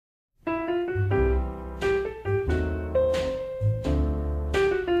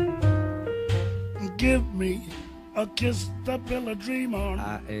give me a kiss to build a dream on.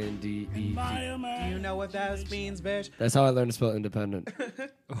 INDEP. Do you know what that means, bitch? That's how I learned to spell independent.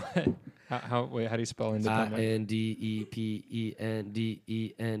 How do you spell independent?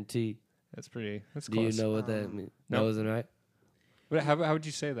 INDEPENDENT. That's Do close. you know what that means? no. That wasn't right. How would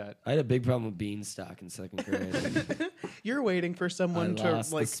you say that? I had a big problem with beanstalk in second grade. You're waiting for I someone to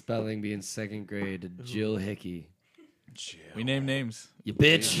lost like. the spelling bee in second grade to Jill Hickey. We name names. You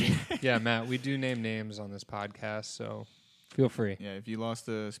bitch. Yeah, Matt, we do name names on this podcast, so feel free. Yeah, if you lost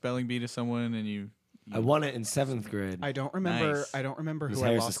a spelling bee to someone and you I won it in seventh grade. I don't remember. Nice. I don't remember Miss who I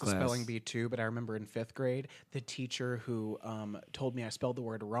Harris's lost the class. spelling bee to, but I remember in fifth grade, the teacher who told me I spelled the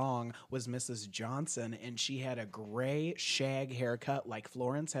word wrong was Mrs. Johnson, and she had a gray shag haircut like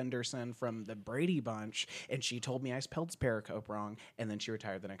Florence Henderson from the Brady Bunch, and she told me I spelled Sparacope wrong, and then she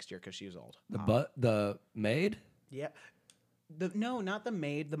retired the next year because she was old. The maid? Yeah. No, not the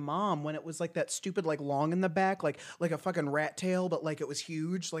maid, the mom, when it was like that stupid, like long in the back, like a fucking rat tail, but like it was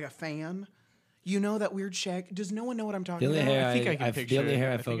huge, like a fan. You know that weird shag? Does no one know what I'm The talking only about? hair I think I can the picture only it.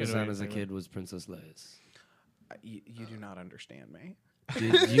 hair I I think I focused know on what as a you're kid was Princess Leia's. You do not understand me. Do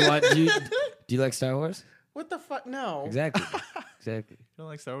you like Star Wars? What the fuck? No. Exactly. You don't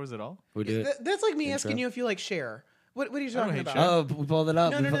like Star Wars at all? We do it. That's like me Intro. asking you if you like Cher. What are you talking hate about? Cher. Oh, we pulled it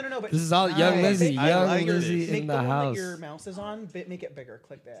up. No. But This is all young Lizzie. I Young like Lizzie this. make in the the one house. that your mouse is on. Make it bigger.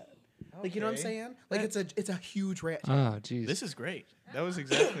 Click that. Like you know what I'm Okay. saying? Like it's a huge rat. Oh, jeez. This is great. That was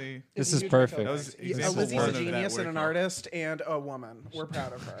exactly. This It's a is huge perfect. rat tail. That was Yeah, example Lizzie's one a of that genius and an working. artist and a woman. We're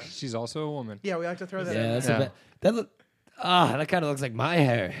proud of her. She's also a woman. Yeah, we like to throw that. Yeah, in that's there. a bit. That kind of looks like my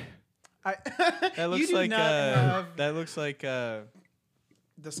hair. That You looks do like not have that looks like the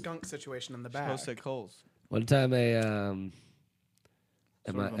skunk situation in the back. Post at Coles. One time, at Sort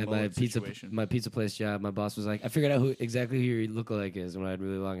of a my mullet pizza situation. place job, my boss was like, I figured out exactly who your lookalike is when I had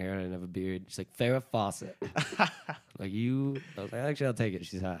really long hair and I didn't have a beard. She's like, Farrah Fawcett. Like you, I was like, actually, I'll take it.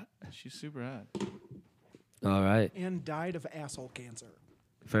 She's hot. She's super hot. All right, And died of asshole cancer.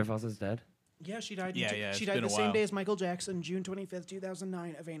 Farrah Fawcett's dead. Yeah, she died. Yeah, yeah, She it's died been the a same while. day as Michael Jackson, June 25th,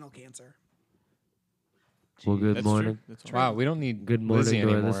 2009, of anal cancer. Well, good That's morning. True. That's true. Wow, we don't need Good morning Lizzie to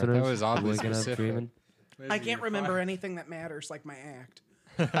our anymore. listeners. That was oddly Waking up specific. dreaming. I can't remember anything that matters, like my act.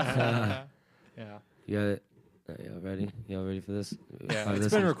 Yeah. You got it. Y'all ready? Y'all ready for this? Yeah, Our it's been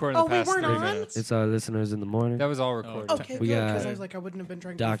listeners- recorded Oh, the we past weren't 3 on? minutes. It's our listeners in the morning. That was all recorded. Okay, We good, got because I was like, I wouldn't have been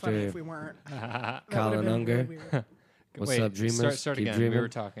trying to be Dr. funny if we weren't. That Colin would've been Unger. really weird. What's Wait, up, dreamers? Start Keep again. dreaming. We were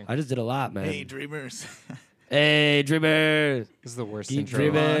talking. I just did a lot, man. Hey, dreamers. Hey, dreamers! This is the worst Keep intro.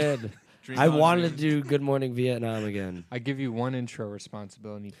 dreaming. Dream I on, wanted to dreamers. do Good Morning Vietnam again. I give you one intro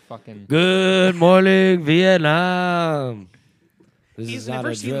responsibility. You fucking. Good morning, Vietnam. This He's is not never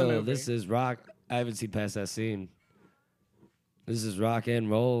a seen the drill. movie. This is rock. I haven't seen past that scene. This is rock and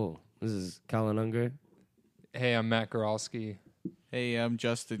roll. This is Colin Unger. Hey, I'm Matt Goralski, Hey, I'm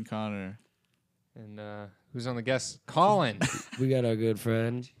Justin Connor. and who's on the guest? Colin. We got our good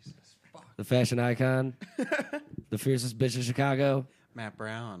friend, the fashion icon, the fiercest bitch in Chicago. Matt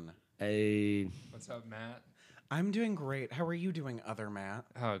Brown. Hey, What's up, Matt? I'm doing great. How are you doing, other Matt?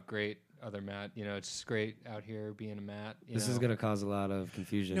 Oh, great, other Matt. You know, it's just great out here being a Matt. this is gonna cause a lot of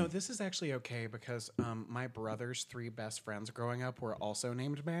confusion. No, this is actually okay because my brother's 3 best friends growing up were also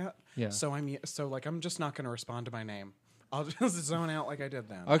named Matt. Yeah. So I'm just not going to respond to my name. I'll just zone out like I did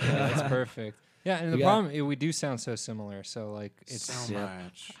then. Okay, that's perfect. Yeah, and the got- problem we do sound so similar. So like it's So yeah.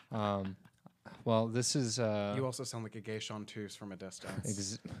 much. well, this is You also sound like a gay chanteuse from a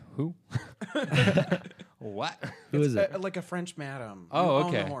distance. who? What? Who is it? Like a French madam. Oh, who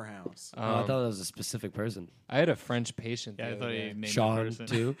owned okay. the whorehouse. Oh, I thought that was a specific person. I had a French patient. Yeah, I the thought other he day. named the Sean person.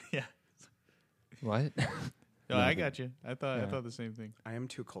 too. Yeah. What? No, I got you. I thought Yeah. the same thing. I am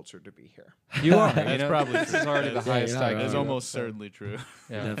too cultured to be here. You are. That's you know, probably this is true. already the That's- highest yeah, I you're can right. That's do, almost so- certainly true.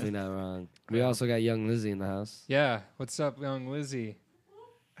 Yeah. Definitely not wrong. We also got young Lizzie in the house. Yeah. What's up, young Lizzie?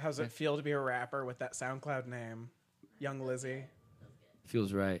 How's it feel to be a rapper with that SoundCloud name? Young Lizzie.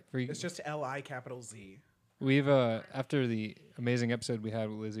 Feels right. It's just L-I capital Z. We've after the amazing episode we had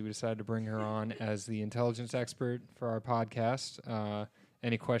with Lizzie, we decided to bring her on as the intelligence expert for our podcast.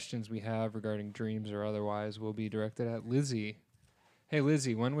 Any questions we have regarding dreams or otherwise will be directed at Lizzie. Hey,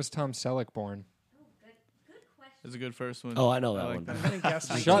 Lizzie, when was Tom Selleck born? Good question. That's a good first one. Oh, I know that like one. I'm going to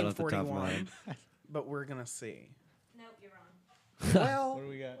guess Shut off the top of my 1941, but we're going to see. Nope, you're wrong. Well, What do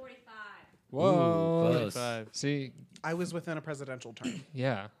we got? 45. Whoa! Ooh, close. 5. See, I was within a presidential term.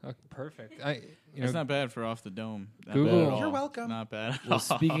 yeah, perfect. You That's know, not bad for off the dome. Not Google- bad at all. You're welcome. Not bad at Well, all.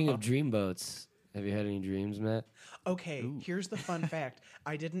 speaking of dreamboats, Have you had any dreams, Matt? Okay, here's the fun fact.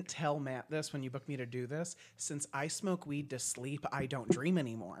 I didn't tell Matt this when you booked me to do this. Since I smoke weed to sleep, I don't dream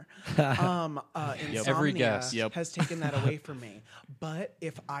anymore. Insomnia Every guest. Yep. has taken that away from me. But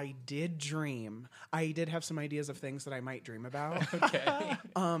if I did dream, I did have some ideas of things that I might dream about. Okay.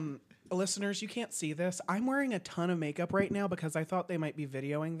 Listeners, you can't see this. I'm wearing a ton of makeup right now because I thought they might be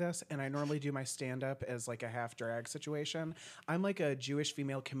videoing this, and I normally do my stand-up as like a half drag situation. I'm like a Jewish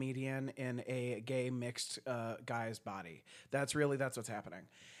female comedian in a gay mixed guy's body. That's what's happening.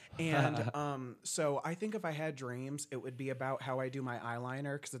 And so I think if I had dreams, it would be about how I do my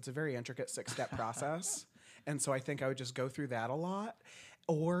eyeliner because it's a very intricate 6-step process. And so I think I would just go through that a lot.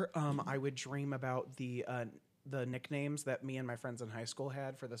 Or I would dream about the nicknames that me and my friends in high school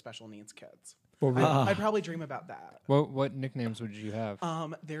had for the special needs kids. I'd probably dream about that. What nicknames would you have?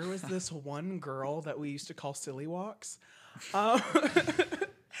 There was this one girl that we used to call Silly Walks.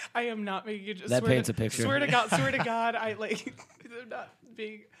 I am not making it. That paints a picture. Swear to God, I like. I'm not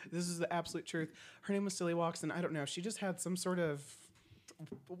being. This is the absolute truth. Her name was Silly Walks, and I don't know. She just had some sort of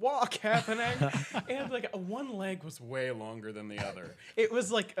walk happening, and like one leg was way longer than the other. It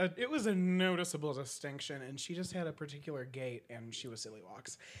was like it was a noticeable distinction, and she just had a particular gait, and she was Silly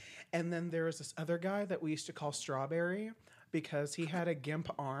Walks. And then there was this other guy that we used to call Strawberry because he had a gimp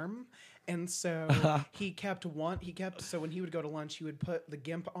arm, and so so when he would go to lunch, he would put the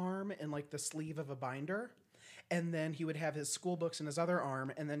gimp arm in like the sleeve of a binder, and then he would have his school books in his other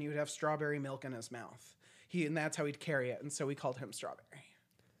arm, and then he would have strawberry milk in his mouth. And that's how he'd carry it, and so we called him Strawberry.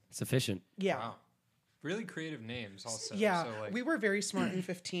 It's efficient. Yeah. Wow. Really creative names also. Yeah, So, like, we were very smart in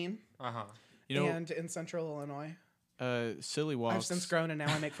 15 uh-huh. You know, and in Central Illinois. Silly Walks. I've since grown, and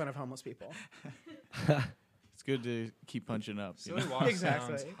now I make fun of homeless people. It's good to keep punching up. you Silly know? Walks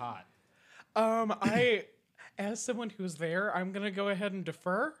Exactly. sounds hot. As someone who's there, I'm gonna go ahead and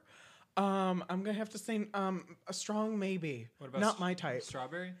defer. I'm gonna have to say a strong maybe. What about Not my type.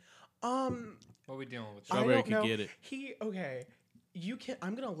 Strawberry? Um, What are we dealing with? I Strawberry don't could know. get it. You can.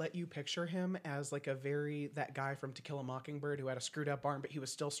 I'm gonna let you picture him as like that guy from To Kill a Mockingbird who had a screwed up arm, but he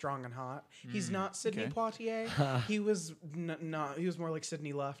was still strong and hot. He's not Sidney okay. Poitier. He was not. He was more like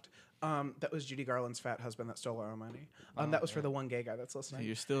Sidney Luft. That was Judy Garland's fat husband that stole our money. That was for the one gay guy that's listening.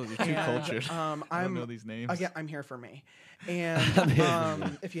 You're too And, cultured. I I'm don't know these names. Again, I'm here for me,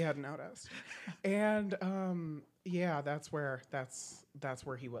 and if you hadn't noticed, and yeah, that's where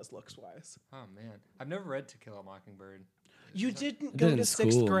he was looks wise. Oh man, I've never read To Kill a Mockingbird. You didn't did go in to school.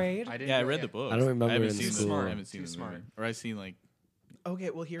 6th grade. I didn't. Yeah, I go- read the book. I don't remember I haven't in seen school. I haven't seen Too the smart. movie. Or I've seen like Okay,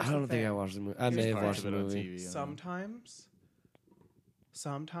 well here's I don't the think thing. I watched the movie. I may Here's have part watched of the it on movie. TV. I don't know.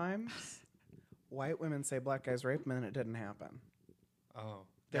 Sometimes, white women say black guys rape men, and it didn't happen. Oh,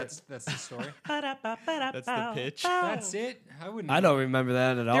 that's the story. That's the pitch. That's it. I wouldn't. I don't remember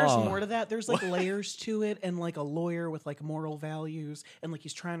that at There's all. more to that. There's like layers to it, and like a lawyer with like moral values, and like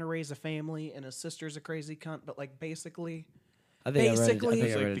he's trying to raise a family, and his sister's a crazy cunt. But like basically, I think basically- I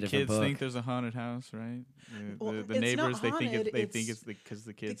It's read like a the different kids book. think there's a haunted house, right? Well, The it's not neighbors they haunted, think it's because the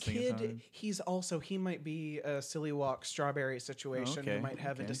the kids think it's haunted. kid, he might be a Silly Walk Strawberry situation. Okay, Who might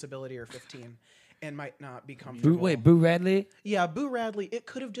have a okay. disability or 15. And might not be comfortable. Boo Radley? Yeah, Boo Radley. It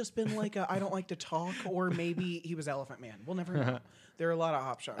could have just been like I don't like to talk, or maybe he was Elephant Man. We'll never know. There are a lot of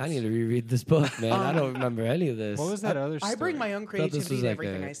options. I need to reread this book, man. I don't remember any of this. What was that other? I Story? bring my own I thought this creativity was to like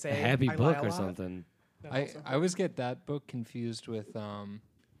everything a, I say. a happy I lie book a or lot. something. That I also- always get that book confused with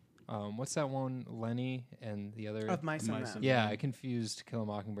what's that one? Lenny and the other. Of Mice and Mice Men. and- Yeah, I confused To Kill a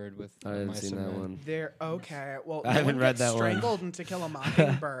Mockingbird with. I haven't Mice seen and that Men. one. There. Okay. Well, I no haven't one read gets that one. strangled in To Kill a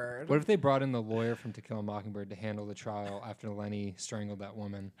Mockingbird. What if they brought in the lawyer from To Kill a Mockingbird to handle the trial after Lenny strangled that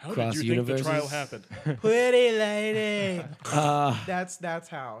woman? How Cross did you think the trial universes? happened? Pretty lady. Ah, That's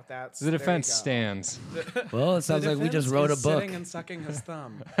how. That's The there you defense go. stands. well, it sounds The like we just defense wrote a is book. Sitting and sucking his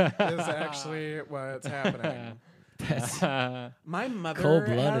thumb is actually what's happening. My mother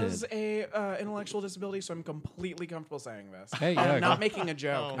Cold-blooded. has a intellectual disability, so I'm completely comfortable saying this. Hey, yeah, I'm not go- making a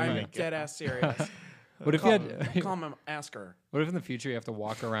joke. Oh my I'm God. dead ass serious. What if you had? Call him, ask her. What if in the future you have to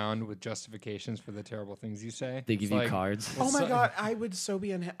walk around with justifications for the terrible things you say? They give It's you like, cards. Oh my so- god, I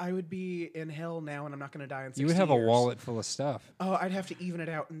would be in hell now, and I'm not going to die in 60 You would have years. a wallet full of stuff. Oh, I'd have to even it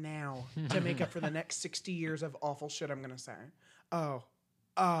out now to make up for the next 60 years of awful shit I'm going to say. Oh,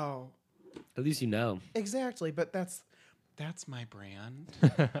 At least you know. exactly. But that's my brand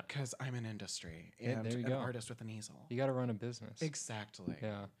because I'm an industry Yeah, and there you an go. artist with an easel. You got to run a business. Exactly.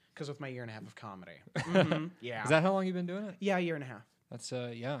 Yeah. Because with my year and a half of comedy. Mhm. Yeah. Is that how long you've been doing it? Yeah, a year and a half. That's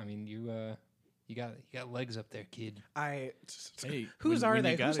yeah. I mean, you You got legs up there, kid. Hey, Whose when are you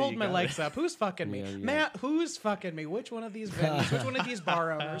they? got Who's it, holding you my got legs up? Who's fucking me? Yeah. Matt, who's fucking me? Which one of these venues? Which one of these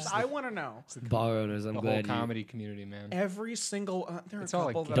bar owners? I want to know. Bar owners, I'm The whole glad you. comedy community, man. Every single. There are It's a all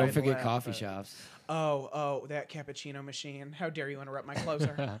like couple that Don't I've forget left, coffee but- shops. Oh, that cappuccino machine. How dare you interrupt my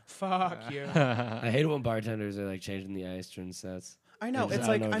closer? Fuck you. I hate it when bartenders are like changing the ice during sets. I know. Just- It's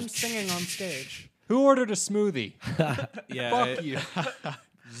I like don't know, I'm just- singing on stage. Who ordered a smoothie? Yeah, Fuck you.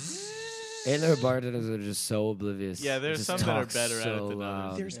 And there are bartenders that are just so oblivious. Yeah, there's Just some that are talk better at it so than loud.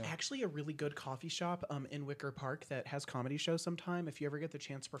 others. There's actually a really good coffee shop in Wicker Park that has comedy shows sometime. If you ever get the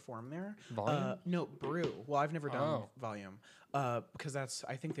chance to perform there. Volume? No, Brew. Well, I've never done Oh. Volume because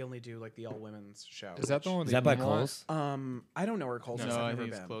I think they only do like the all women's show. Is that the which- one? Is that by you want? Coles? I don't know where Coles is. No, I've I never think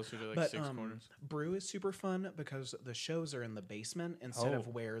it's been. closer to like But Six Corners. Brew is super fun because the shows are in the basement instead of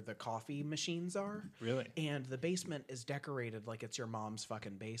Oh. where the coffee machines are. Really? And the basement is decorated like it's your mom's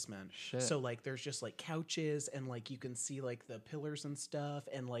fucking basement. Shit. So like there's just like couches and like you can see like the pillars and stuff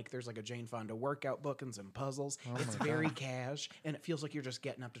and like there's like a Jane Fonda workout book and some puzzles. It's my very God. cash and it feels like you're just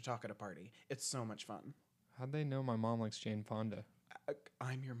getting up to talk at a party. It's so much fun. How'd they know my mom likes Jane Fonda?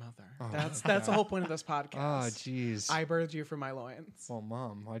 I'm your mother. Oh, That's the whole point of this Oh, podcast. jeez. I birthed you from my loins. Well,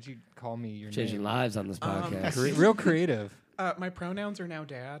 Mom, why'd you call me your Changing name? lives on this podcast. Real creative. My pronouns are now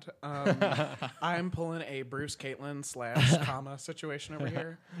dad. I'm pulling a Bruce Caitlin / comma situation over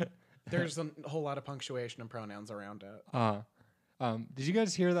here. There's a whole lot of punctuation and pronouns around it. Did you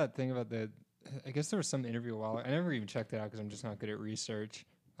guys hear that thing about I guess there was some interview a while. I never even checked it out because I'm just not good at research.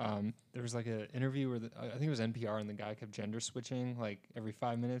 There was like an interview where I think it was NPR and the guy kept gender switching like every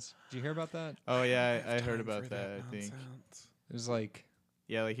 5 minutes. Did you hear about that? Oh yeah, I heard Time about for that. I think. nonsense. It was like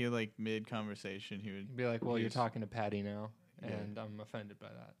Yeah, like he would, like mid conversation, he would be like, "Well, you're Yes. talking to Patty now," Yeah. and I'm offended by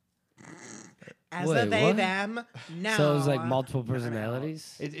that. As Wait, a they what? them. No. So it's like multiple No, no.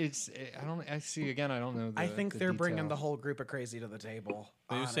 personalities. I don't. I see again. I don't know. I think the they're bringing the details. whole group of crazy to the table.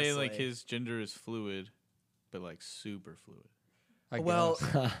 They would say like honestly. his gender is fluid, but like super fluid. I Well,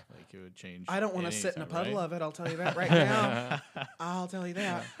 guess. Like it would change. I don't want at to any sit in a time, puddle right? of it. I'll tell you that right now. I'll tell you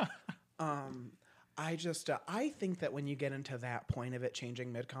that. I think that when you get into that point of it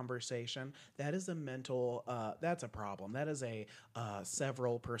changing mid conversation, that is a mental. That's a problem. That is a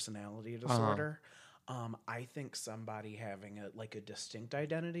several personality disorder. I think somebody having a distinct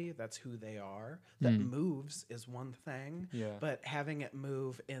identity, that's who they are, that moves is one thing. Yeah. But having it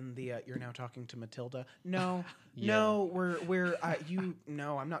move in the you're now talking to Matilda. No, no, we're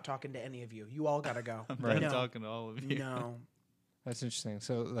no, I'm not talking to any of you. You all gotta go. I'm no, talking to all of you. no. That's interesting.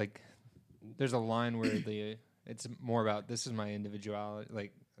 So like, there's a line where it's more about this is my individuality,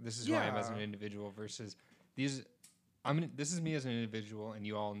 like this is who I am as an Yeah. individual versus these. This is me as an individual, and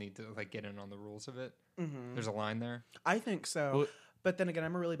you all need to like get in on the rules of it. There's a line there. I think so. Well- But then again,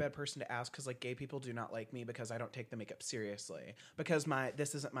 I'm a really bad person to ask because like gay people do not like me because I don't take the makeup seriously. Because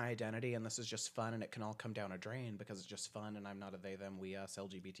this isn't my identity and this is just fun and it can all come down a drain because it's just fun and I'm not a they, them, we, us,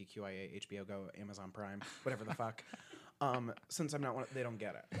 LGBTQIA, HBO Go, Amazon Prime, whatever the fuck. Since I'm not one, they don't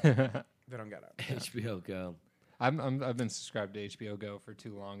get it. They don't get it. HBO Go. I've been subscribed to HBO Go for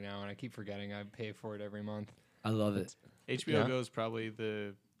too long now, and I keep forgetting I pay for it every month. I love it. HBO Yeah. Go is probably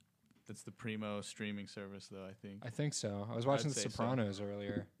that's the primo streaming service, though. I think. I think so. I was watching The say so. Sopranos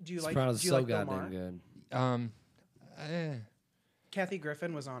earlier. Do you like? Sopranos Do you so like Bill goddamn Maher? good. Kathy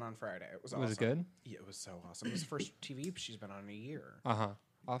Griffin was on Friday. It was awesome. Was it good? Yeah, it was so awesome. It was the first TV she's been on in a year.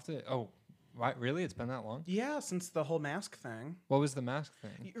 Really? It's been that long? Yeah, since the whole mask thing. What was the mask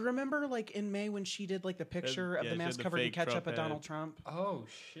thing? You remember, like in May when she did like the picture of yeah, the she mask had the covered in fake ketchup Trump of Donald head. Trump? Oh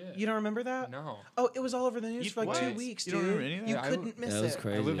shit! You don't remember that? No. Oh, it was all over the news You- for like what? 2 weeks, You dude. don't remember any of You that? couldn't miss That was it.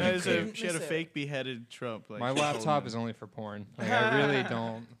 crazy. I live No, in it was couldn't she had a miss it. fake beheaded Trump. Like, My holding laptop it. is only for porn. Like, I really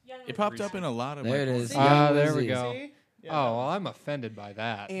don't. It popped up in a lot of. There my it porn is. feeds. Young There we Lizzie. go. See? Oh, well, I'm offended by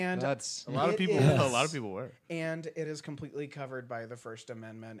that. And that's A lot of It people. is. A lot of people were. And it is completely covered by the First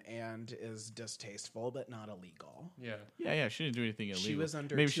Amendment and is distasteful but not illegal. yeah. Yeah. She didn't do anything illegal. She was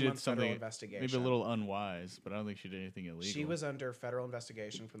under maybe 2 she did months federal something investigation. maybe a little unwise, but I don't think she did anything illegal. She was under federal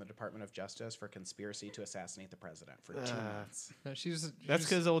investigation from the Department of Justice for conspiracy to assassinate the president for 2 months. No, she's That's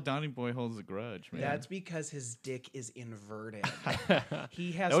because old Donnie Boy holds a grudge, man. That's because his dick is inverted.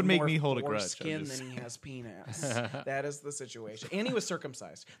 He has That would make more me hold a grudge, I'm foreskin just- than he has penis. That is the situation. And he was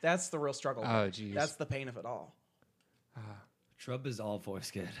circumcised. That's the real struggle. Oh, jeez. That's the pain of it all. Trump is all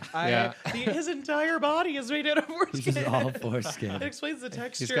foreskin. Yeah. His entire body is made out of He's foreskin. just all foreskin. It explains the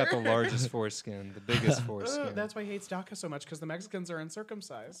texture. He's got the largest foreskin, the biggest foreskin. That's why he hates DACA so much, because the Mexicans are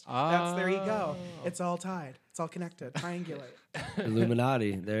uncircumcised. There you go. It's all tied. It's all connected. Triangulate.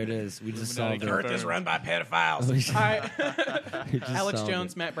 Illuminati. There it is. We just solved Illuminati it. Earth is run by pedophiles. We just Alex solved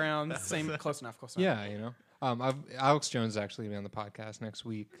Jones, it. Matt Brown, same. Close enough. Close enough. Yeah, you know. Alex Jones is actually gonna be on the podcast next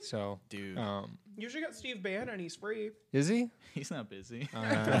week. So, Dude. You should get Steve Bannon. He's free. is he? He's not busy.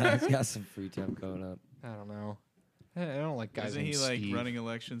 He's got some free time going up. I don't know. I don't like guys. Isn't he named like Steve. running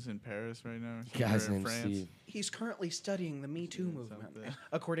elections in Paris right now? or Guys somewhere in named France? Steve. He's currently studying the Me Too movement, Something.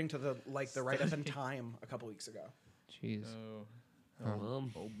 according to the write up in Time a couple weeks ago. Jeez. Oh,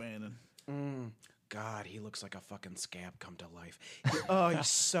 old Bannon. God, he looks like a fucking scab come to life. He's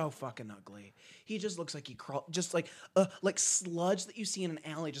so fucking ugly. He just looks like he crawled, just like sludge that you see in an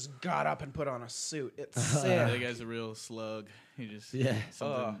alley. Just got up and put on a suit. It's Yeah, that sick. guy's a real slug. He just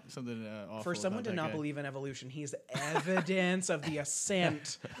something awful. For someone about to that not guy. believe in evolution, he's evidence of the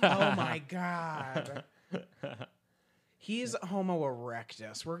ascent. Oh my god. He's Homo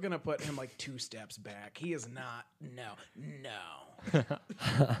erectus. We're gonna put him like 2 steps back. He is not. No.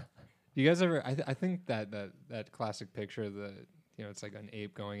 You guys ever? I think that classic picture of the it's like an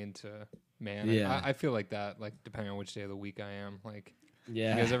ape going into man. Yeah. I feel like that. Like depending on which day of the week I am. Like,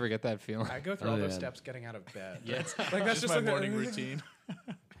 Yeah. you guys ever get that feeling? I go through Oh, all those yeah. steps getting out of bed. Yes, Like that's just my like morning routine.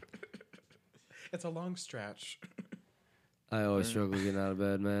 It's a long stretch. I always struggle getting out of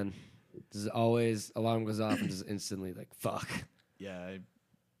bed, man. Just always alarm goes off and just instantly like fuck. Yeah, I'm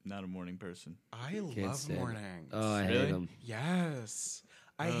not a morning person. I Can't love stand it. mornings. Oh, I hate Really? them. Yes.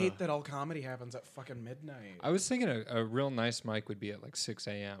 I hate that all comedy happens at fucking midnight. I was thinking a real nice mic would be at like 6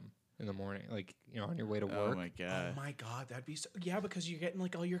 a.m. in the morning, like on your way to Oh work. my Oh god. my god, that'd be so, yeah, because you're getting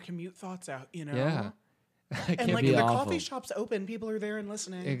like all your commute thoughts out, Yeah. And Can't like be the awful. coffee shop's open, people are there and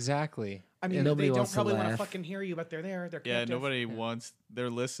listening. Exactly. I mean, And nobody they don't wants to probably want to laugh. fucking hear you, but they're there. They're Yeah, captive. nobody wants. They're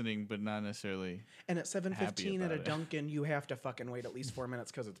listening, but not necessarily. And at 7:15 at about a it. Dunkin', you have to fucking wait at least 4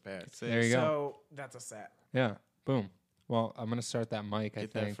 minutes because it's packed. There you go. So that's a set. Yeah. Boom. Well, I'm gonna start that mic. I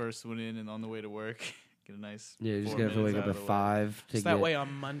Get that think. first one in, and on the way to work, get a nice. Yeah, you just 4 gotta have to wake minutes up out at of the way. 5 to So get that way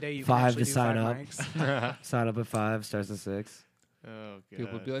on Monday you 5 can actually to do sign 5 up. mics. sign up at 5, starts at 6. Oh god.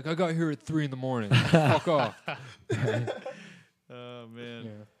 People would be like, "I got here at 3 in the morning." Fuck off. Oh man.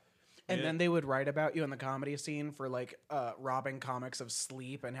 Yeah. And Yeah. then they would write about you in the comedy scene for like robbing comics of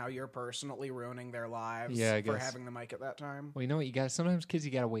sleep and how you're personally ruining their lives Yeah, I for guess. having the mic at that time. Well, you know what? You got sometimes kids.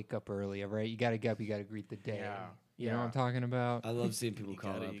 You got to wake up early. All right. You got to get up. You got to greet the day. Yeah. You know what I'm Yeah. talking about? I love seeing people You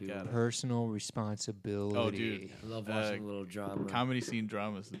call gotta- out you people. gotta. Personal responsibility. Oh, dude. I love watching a little drama. Comedy scene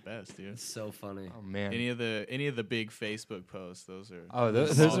drama is the best, dude. It's so funny. Oh man. Any of the big Facebook posts, those are. Oh,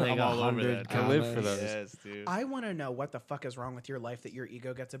 those Those are. are like I'm all over 100 that. I live for comments. those. Yes, dude. I want to know what the fuck is wrong with your life that your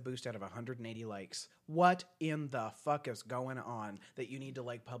ego gets a boost out of 180 likes. What in the fuck is going on that you need to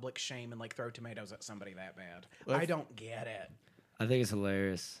like public shame and like throw tomatoes at somebody that bad? Well, I don't get it. I think it's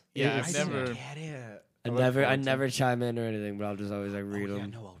hilarious. Yeah, I I've don't never. get it. I look never forward to never chime in or anything, but I'll just always like read Oh, yeah, them.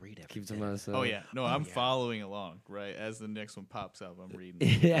 no, I'll read it. Keep to myself. Oh yeah, no, I'm yeah. following along. Right as the next one pops up, I'm reading.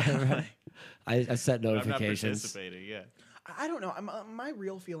 yeah, right. I set I'm not notifications. participating. Yeah. I don't know. My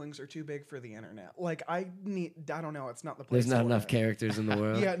real feelings are too big for the internet. Like I don't know. It's not the place. There's not for enough it. characters in the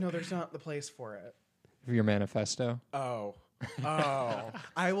world. Yeah, no, there's not the place for it. For your manifesto. Oh.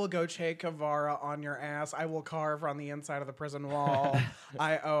 I will go Che Guevara on your ass. I will carve on the inside of the prison wall.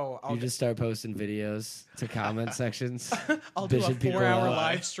 I'll You just start posting videos to comment sections. I'll do a bitching people 4-hour out.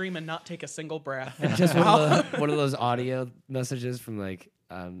 live stream and not take a single breath. Just one of those audio messages from like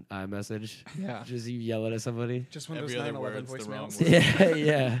iMessage. Yeah. Just you yelling at somebody. Just one of Every those other 9/11 word's the wrong voicemails. word. Yeah,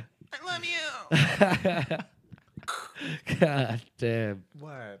 yeah. I love you. God damn.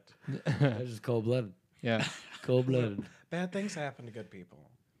 What? That's just cold blooded. Yeah. Cold blooded. Bad things happen to good people.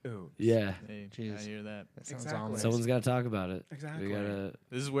 Ooh. Yeah. Hey, Jeez. I hear that. That sounds Exactly. ominous. Someone's got to talk about it. Exactly. We gotta.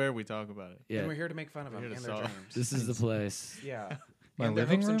 This is where we talk about it. Yeah. And we're here to make fun of We're them here and to their solve. dreams. This is the place. Yeah. My and their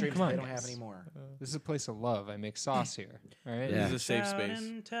living hopes room. and dreams Come on. they don't have guys. anymore. This is a place of love. I make sauce here. All right. Yeah. This is a safe space.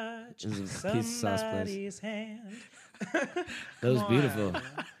 This is a piece of sauce place. hand. That was beautiful. It's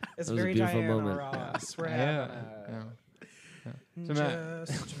That was a very beautiful Diana moment. Ross. We're Yeah. having yeah. a So Matt,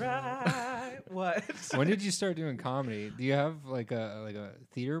 just try what? when did you start doing comedy? Do you have like a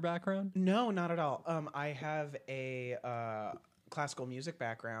theater background? No, not at all. I have a classical music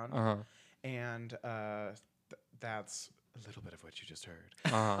background, Uh huh. and that's a little bit of what you just heard.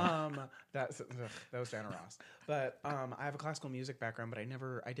 Uh-huh. That was Diana Ross. But I have a classical music background, but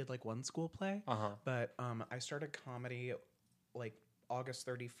I did like one school play. Uh huh. But I started comedy like August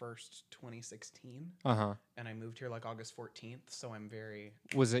 31st, 2016, and I moved here like August 14th. So I'm very.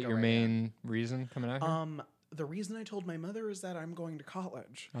 Was it go your right main reason coming out here? in. The reason I told my mother is that I'm going to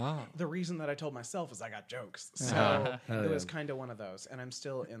college. Oh. The reason that I told myself is I got jokes. So Hell it was yeah. kind of one of those, and I'm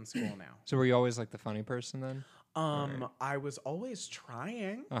still in school now. So were you always like the funny person then? I was always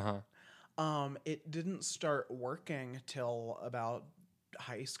trying. It didn't start working till about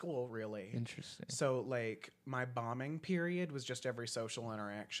high school, really. Interesting. So, like, my bombing period was just every social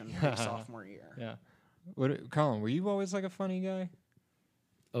interaction pre sophomore year. Yeah. Colin, were you always like a funny guy?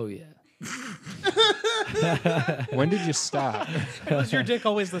 Oh yeah. When did you stop? Was your dick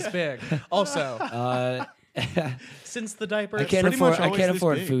always this big? Also, since the diaper, I can't pretty afford. much I always can't this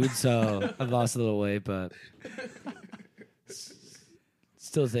afford big. food, so I've lost a little weight, but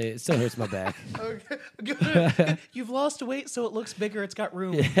still hurts my back. Okay. You've lost weight, so it looks bigger. It's got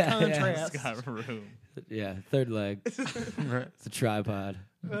room. Yeah, Contrast. Got room. Yeah, third leg. It's a tripod.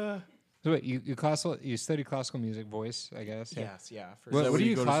 So wait, you study classical music, voice, I guess. Yeah. Yes, yeah. For What Is that do what you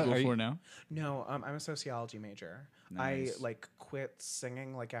you go to cla- school are you- for now? No, I'm a sociology major. Nice. I quit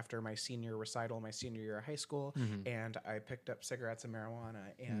singing after my senior recital, my senior year of high school, and I picked up cigarettes and marijuana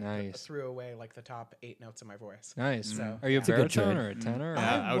and Nice. threw away the top 8 notes of my voice. Nice. So, Are you a It's a good baritone trade. or a tenor? or-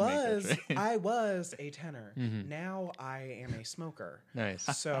 Yeah. I would make that trade. I was a tenor. Now I am a smoker. Nice.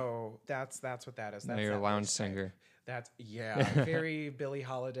 So that's what that is. Now That's you're a that lounge voice type. singer. That's very Billie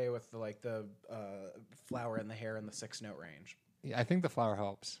Holiday with the flower in the hair and the 6-note range. Yeah, I think the flower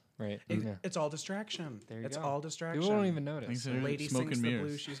helps, right? Yeah. It's all distraction. There you it's go. all distraction. People don't even notice. Thanks The to lady smoke sings and the mirrors.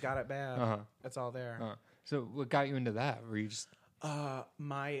 blues. She's got it bad. Uh-huh. It's all there. So what got you into that? Were you just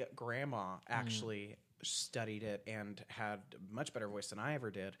My grandma actually studied it and had a much better voice than I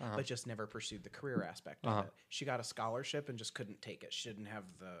ever did, but just never pursued the career aspect of it. She got a scholarship and just couldn't take it. She didn't have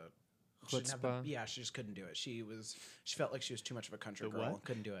the. Chutzpah? Yeah, she just couldn't do it. She felt like she was too much of a country girl what? and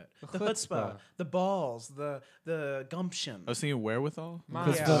couldn't do it. The The chutzpah, chutzpah. the balls, the gumption. I was thinking wherewithal. Mom.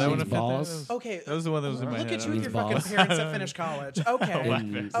 Was Yeah. that Chutzpah one means that fit balls? that? Okay, That was the one that was in my look head. at you with Means your fucking balls. parents that finished college. Okay,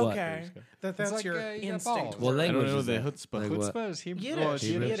 In what? okay, that's It's like, your you got instinct. balls. Well, for it. I don't language know is the that? chutzpah. Like what? chutzpah is Hebrew? Yiddish, well, it's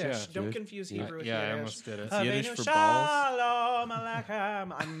Yiddish. Yiddish. Don't Jewish? confuse Yeah. Hebrew with Yeah, I Yiddish. almost did it. It's Yiddish Havenu for balls. shalom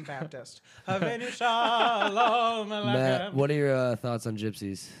aleichem. I'm Baptist. Havenu shalom Matt, aleichem. what are your thoughts on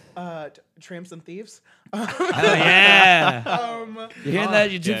gypsies? Tramps and thieves. Oh yeah! You hear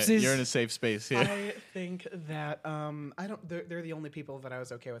that, you Yeah, gypsies? you're in a safe space here. I think that I don't. They're the only people that I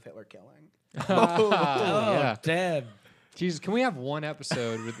was okay with Hitler killing. Oh, yeah. damn! Jesus, can we have one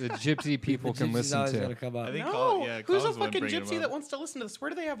episode with the gypsy people The can gypsies listen always to? gotta come up. I think No, Colin's who's a the one fucking bringing gypsy them that up. wants to listen to this? Where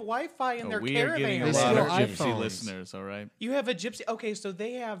do they have Wi-Fi in their We are getting a caravan? They lot of steal gypsy iPhones. listeners. All right. You have a gypsy. Okay, so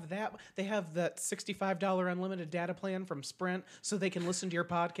they have that. They have that $65 unlimited data plan from Sprint, so they can listen to your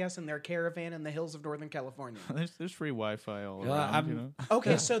podcast in their caravan in the hills of Northern California. There's free Wi-Fi all Yeah, around. I'm- You know.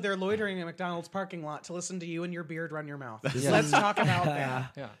 Okay, so they're loitering in a McDonald's parking lot to listen to you and your beard run your mouth. Yeah. Let's talk about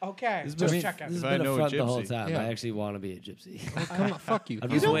that. Yeah. Okay, This just has checking. been If I a know a front the whole gypsy. time. Yeah. I actually want to be a gypsy. Come on, fuck you. I'd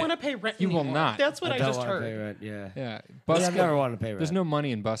You just don't wait- want to pay rent You will anymore. not. That's what I don't just wanna heard. pay rent. Yeah. Yeah. I've never Busking. wanted to pay rent. There's no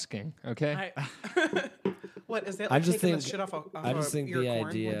money in busking, okay? What is that? I Like just taking think- the shit off I just think the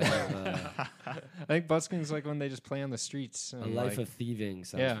idea of I think busking is like when they just play on the streets. a and life like, of thieving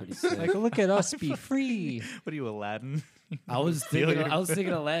sounds yeah. pretty sick. Like, look at us be free. What are you, Aladdin? I was Steal thinking. your- I was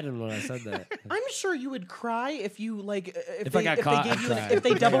thinking Aladdin when I said that. I'm sure you would cry if you If I got caught, I'd cry. if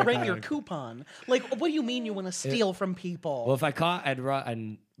they double I'd rang cry. your coupon. Like, what do you mean you want to steal from people? Well, if I caught, I'd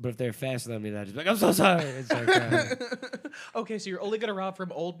run. But if they're faster than me, then I'd just be like, I'm so sorry. It's like, Okay, so you're only gonna rob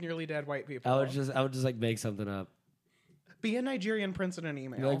from old, nearly dead white people. I would just like make something up. Be a Nigerian prince in an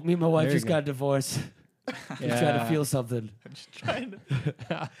email. Be like, me and my wife There you just go. got divorced. Just trying to Yeah. feel something. I'm just trying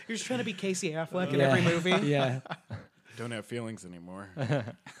to. You're just trying to be Casey Affleck in Yeah. every movie. Yeah. Don't have feelings anymore. It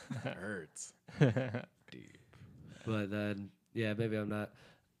hurts. But then, yeah, maybe I'm not.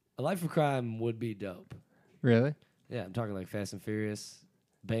 A life of crime would be dope. Really? Yeah, I'm talking like Fast and Furious,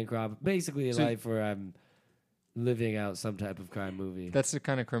 bank rob. Basically, a So- life where I'm living out some type of crime movie. That's the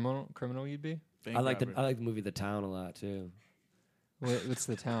kind of criminal you'd be? Bank I like robber. the movie The Town a lot too. What's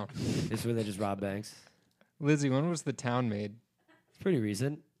the town? It's where they just rob banks. Lizzie, when was the town made? It's pretty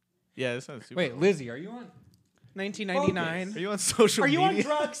recent. Yeah, this sounds super. Wait, Lizzie, are you on? 1999. Are you on social Are you on media?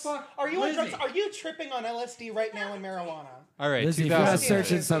 drugs? Are you on drugs? Are you tripping on LSD right now and marijuana? All right, Lizzie, if you're not 2000.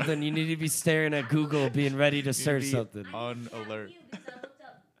 searching something, you need to be staring at Google, being ready to You search be something. On I'm alert. you because I looked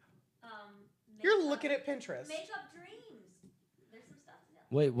up, You're makeup- looking at Pinterest. Makeup dreams. There's some stuff in there.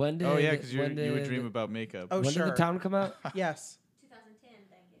 Wait, when did? Oh yeah, because you when would did- dream about makeup. Oh, When sure. did The Town come out? Yes. 2010,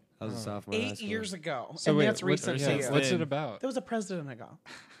 thank you. I was a sophomore. in high 8 school. years ago. So and wait, that's recent what's- to yeah, you. what's What's then. it about? There was a president ago.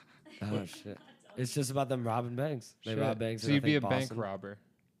 Oh shit! It's just about them robbing banks. They Shit. rob banks. So in, I you'd be a think, bank Boston. robber.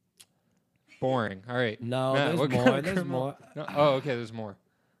 Boring. All right. No, Matt, there's what more. kind of There's criminal- more. No, oh, okay. There's more.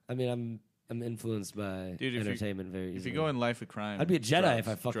 I mean, I'm influenced by Dude, if you- entertainment very easily. If you go in Life of Crime, I'd be a Jedi drugs, if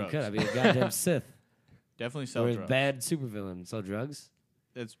I fucking drugs. could. I'd be a goddamn Sith. Definitely sell Or a drugs. bad supervillain. Sell drugs.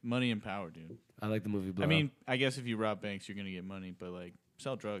 It's money and power, dude. I like the movie Blow I Up. mean, I guess if you rob banks, you're gonna get money, but like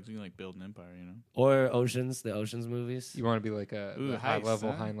sell drugs, you can like build an empire, you know. Or Oceans, the Oceans movies. You want to be like a Ooh, the high heist,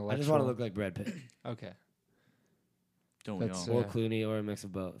 level, huh? high intellectual. I just want to look like Brad Pitt. Okay. Don't we That's, all? Or Yeah. Clooney, or a mix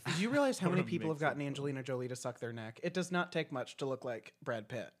of both. Do you realize how What many a people have mix of gotten Angelina Jolie to suck their neck? It does not take much to look like Brad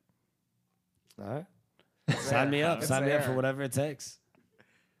Pitt. All right. Sign me up. It's Sign me up for there. whatever it takes.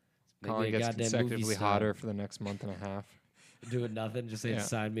 Make Colin me a gets goddamn movie consecutively star. hotter for the next month and a half. Doing nothing, just saying Yeah.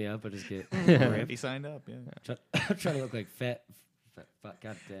 sign me up. I just get He ripped. signed up, yeah. I'm trying to look like fat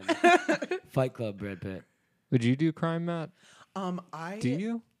goddamn Fight Club Brad Pitt. Would you do crime, Matt? I Do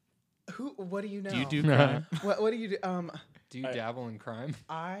you? Who? What do you know? Do you do crime? What do you do? Do you dabble in crime?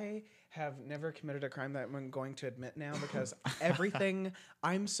 I have never committed a crime that I'm going to admit now because everything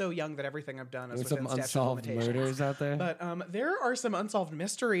I'm so young that everything I've done is There's within some statute of unsolved limitations. murders out there. But there are some unsolved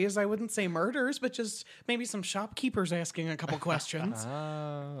mysteries. I wouldn't say murders, but just maybe some shopkeepers asking a couple questions.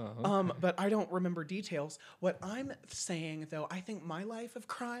 Oh. But I don't remember details. What I'm saying, though, I think my life of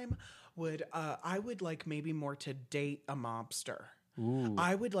crime would, I would like maybe more to date a mobster. Ooh.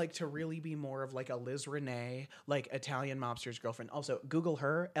 I would like to really be more of like a Liz Renee, like Italian mobster's girlfriend. Also, Google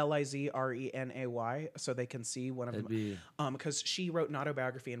her, Lizrenay, so they can see one of That'd them. be Because she wrote an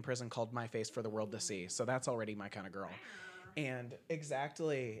autobiography in prison called My Face for the World to See. So that's already my kind of girl. And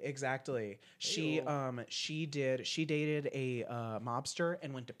exactly. She dated a mobster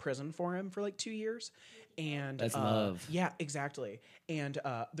and went to prison for him for like 2 years. And That's love. Yeah, exactly. And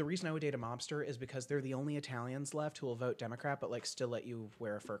the reason I would date a mobster is because they're the only Italians left who will vote Democrat, but like still let you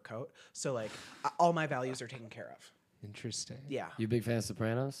wear a fur coat. So like all my values are taken care of. Interesting. Yeah, you a big fan of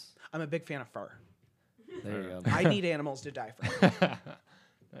Sopranos? I'm a big fan of fur. There you go. I need animals to die for.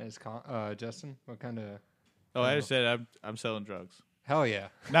 Nice. Justin, what kind of? Oh, I just said I'm selling drugs. Hell yeah.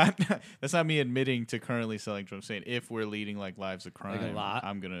 Not that's not me admitting to currently selling drugs. I'm saying if we're leading like lives of crime, Like a lot?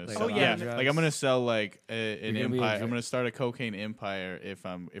 I'm gonna. Like sell, a lot of like I'm gonna sell like an You're gonna be a empire. dr- I'm gonna start a cocaine empire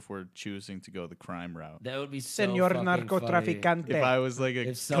if we're choosing to go the crime route. That would be so Senor fucking funny. narcotraficante. If I was like a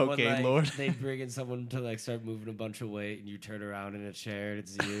If someone cocaine like, lord, they bring in someone to like start moving a bunch of weight, and you turn around in a chair, and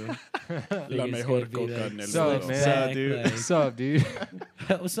it's you. La It's mejor gonna be, coca like, en el So, mundo. man. back, dude? like, What's up, dude?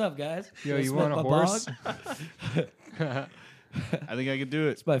 what's up, guys? Yo, Wanna you smoke want a my horse? bong? I think I could do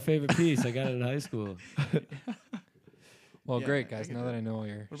it. It's my favorite piece. I got it in high school. Well, Yeah, great I guys. get Now that. that I know all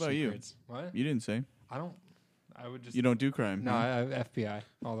your What about you? secrets. What? You didn't say I don't. I would just. you don't do crime. No, huh? I FBI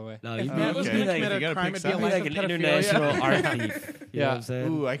all the way. No, If you'd Matt be, was you'd okay. be going to like, commit You a gotta crime, pick it'd be a something. life like of an pedophilia. international art thief. You know Yeah. what I'm saying?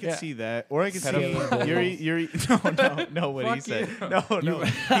 Ooh, I could Yeah. see that. Or I could see Pedophile. you're no what he Fuck said. you.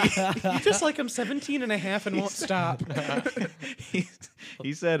 No. You just like I'm 17 and a half and won't stop.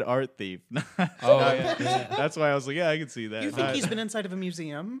 he said art thief. Oh yeah. That's why I was like, yeah, I can see that. You think he's been inside of a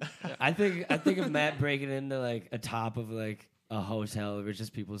museum? I think of Matt breaking into like a top of like a hotel where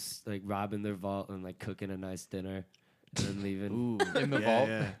just people like robbing their vault and like cooking a nice dinner and then leaving. Ooh, In the yeah, vault?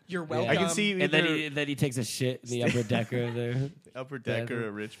 yeah. You're Yeah. welcome. I can see And then either he takes a shit in the upper decker of there. upper deck or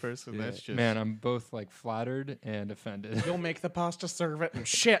a rich person. Yeah. That's just Man, I'm both like flattered and offended. You'll make the pasta, serve it, and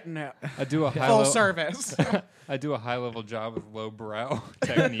shit in it. I do a high Full level. service. I do a high level job with low brow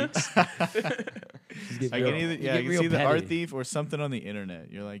techniques. I can either I can see the art thief. thief or something on the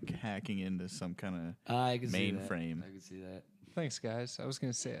internet. You're like hacking into some kind I can see that. Mainframe. I can see that. Thanks, guys. I was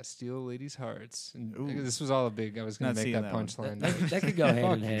gonna say I steal ladies' hearts, and Ooh. this was all a big. I was gonna Not make seeing that that one. punchline. That could go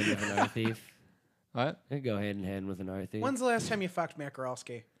hand in hand with an art thief. What? It could go hand in hand with an art thief. When's the last time you fucked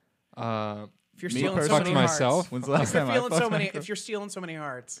Makarowski? Me If you're stealing so fucked many myself. hearts. When's the last If you're time I feeling fucked so many, my- if you're stealing so many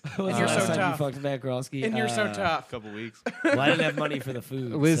hearts, When's and the you're last so time tough, you fucked Matt Grosky? and you're so tough, couple weeks. Well, I didn't have money for the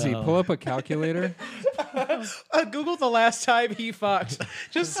food. Lizzie, so- pull up a calculator. Google the last time he fucked.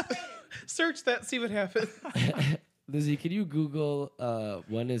 Just search that, see what happens. Lizzie, can you Google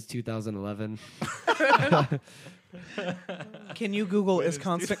when is 2011? Can you Google is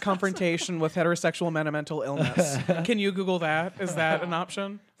constant confrontation with heterosexual men a mental illness? Can you Google that? Is that an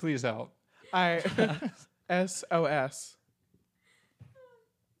option? Please help. SOS.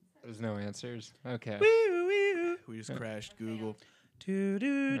 There's no answers. Okay. We just crashed Google.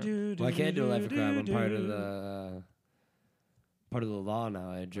 Well, I can't do a life of crime. I'm part of the law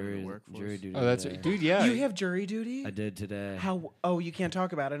now. I had jury workforce. duty. Oh, that's today. dude. Yeah. You have jury duty? I did today. How? Oh, you can't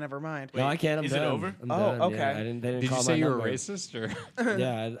talk about it. Never mind. No, I can't. I'm is it done. over? I'm Oh, done. okay. Yeah, they didn't Did call you say my you were number. racist or?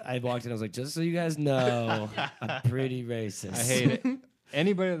 Yeah, I walked in. I was like, just so you guys know, I'm pretty racist. I hate it.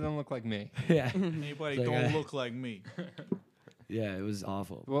 Anybody that don't look like me. Yeah, Anybody It's like, don't look like me. yeah, it was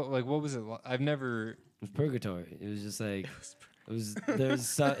awful. What was it? I've never. It was purgatory. It was just like it was. It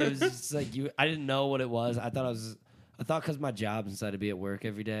was just like you. I didn't know what it was. I thought because my job inside to be at work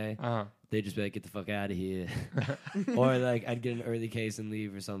every day, they'd just be like, "Get the fuck out of here," or like I'd get an early case and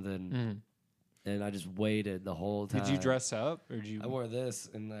leave or something. Mm. And I just waited the whole time. Did you dress up or did you? I wore this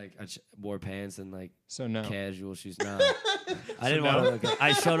and like I wore pants and like So no. casual shoes. No, I didn't want to look.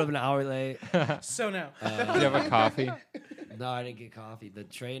 I showed up an hour late. So no. Did you have a coffee? No, I didn't get coffee. The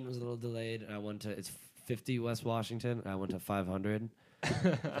train was a little delayed, and I went to 50 West Washington, and I went to 500.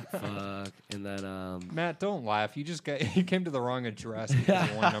 Fuck, and then Matt, don't laugh. You came to the wrong address because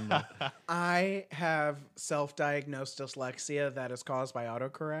of one number. I have self-diagnosed dyslexia that is caused by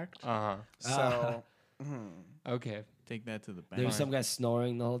autocorrect. So, Okay. Take that to the bank. there was some guy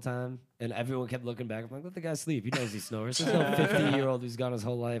snoring the whole time, and everyone kept looking back. I'm like, let the guy sleep. He knows he snores. There's no 50-year-old who's gone his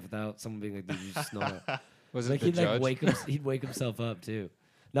whole life without someone being like, "Did you just snore?" Was it Like the he'd judge? he'd wake himself up too.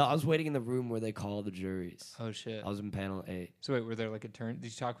 No, I was waiting in the room where they call the juries. Oh shit. I was in panel 8. So wait, were there like Did you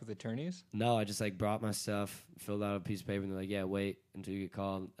talk with attorneys? No, I just like brought my stuff, filled out a piece of paper, and they're like, "Yeah, wait until you get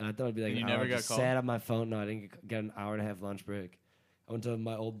called." And I thought it'd be like And an you hour. never got Just called? sat on my phone. No, I didn't get an hour and a half lunch break. I went to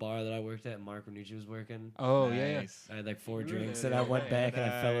my old bar that I worked at. And Mark Renucci was working. Oh yeah. Nice. I had like 4 You were drinks, there and I the went other day. back and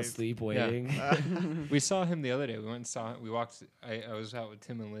I fell Nice. asleep waiting. We saw him the other day. We went and saw him. We walked. I was out with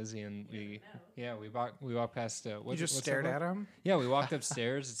Tim and Lizzie, and we walked past. you just stared at him? Yeah, we walked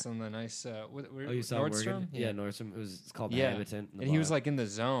upstairs. It's on the nice. Oh, you saw him Nordstrom? working? Yeah, Nordstrom. It's called Yeah. the Habitant. And he was like in the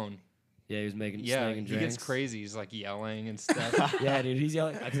zone. yeah, he was making Yeah, slanging he drinks. gets crazy. He's like yelling and stuff. Yeah, dude, he's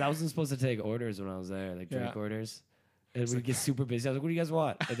yelling because I wasn't supposed to take orders when I was there, like drink Yeah. orders. And we get super busy. I was like, "What do you guys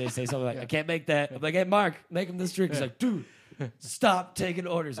want?" And they say something like, "I can't make that." I'm like, "Hey, Mark, make him this drink." He's like, "Dude, stop taking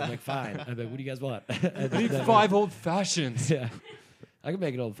orders." I'm like, "Fine." I'm like, "What do you guys want?" And Need then- 5 old fashions. Yeah, I can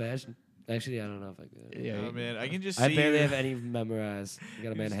make it old fashioned. Actually, I don't know if I could. Yeah. Oh man, I can just I see barely you. have any memorized. I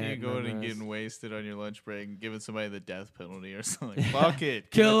got a You see you Manhattan. going and memorized. getting wasted on your lunch break and giving somebody the death penalty or something. Fuck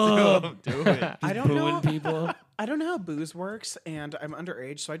it. Kill Give it to him. Do it. I don't booing know. people. I don't know how booze works, and I'm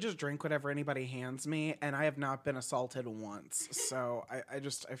underage, so I just drink whatever anybody hands me, and I have not been assaulted once. So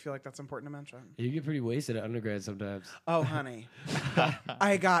I feel like that's important to mention. You get pretty wasted at undergrad sometimes. Oh, honey,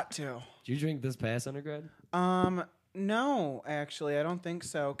 I got to. Did you drink this past undergrad? No, actually, I don't think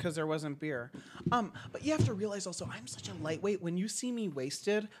so because there wasn't beer. But you have to realize also, I'm such a lightweight. When you see me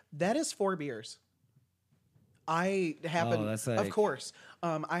wasted, that is 4 beers. I happen, that's of like- course,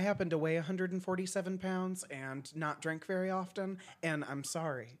 I happen to weigh 147 pounds and not drink very often, and I'm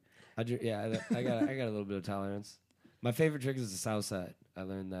sorry. I got a little bit of tolerance. My favorite drink is the South Side. I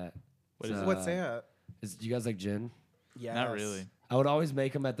learned that. What is it? What's that? Do you guys like gin? Yes. Not really. I would always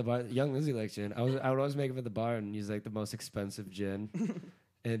make them at the bar. Young Lizzie likes gin. I would always make them at the bar and use like the most expensive gin.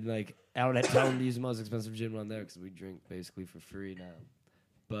 And like I would tell them to use the most expensive gin when I'm there because we drink basically for free now.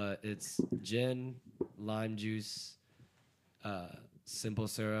 But it's gin, lime juice, simple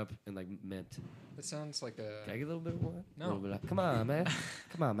syrup, and like mint. That sounds like a. Can I get a little bit more? No. A little bit of- come on, man.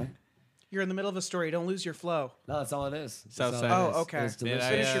 Come on, man. You're in the middle of a story. Don't lose your flow. No, that's all it is. That's South all Side. it Oh, is. okay. It's Man, delicious.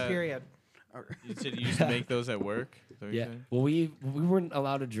 Finish your uh, period. You said you used to make those at work? Is that what you Yeah. said? Well, we weren't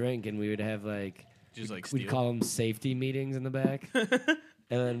allowed to drink, and we would have like Just like we'd steal? call them safety meetings in the back, and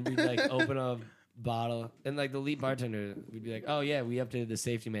then we'd like open a bottle, and like the lead bartender, we'd be like, "Oh yeah, we updated the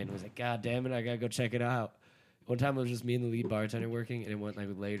safety manual." I was like, "God damn it, I gotta go check it out." One time it was just me and the lead bartender working, and it went like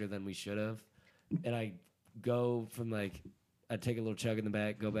later than we should have, and I go from like. I take a little chug in the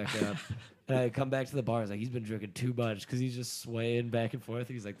back, go back up, and I come back to the bar. I was like, he's been drinking too much because he's just swaying back and forth.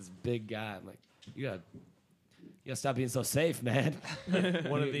 He's like this big guy. I'm like, you gotta stop being so safe, man.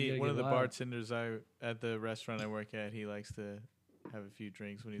 One of You the gotta one of get the wild. bartenders at the restaurant I work at, he likes to have a few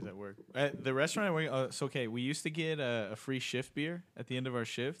drinks when he's at work. At the restaurant I work, it's okay. We used to get a free shift beer at the end of our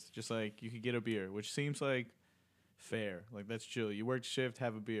shift, just like you could get a beer, which seems like fair. Like that's chill. You work shift,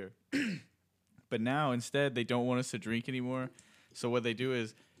 have a beer. But now instead they don't want us to drink anymore. So what they do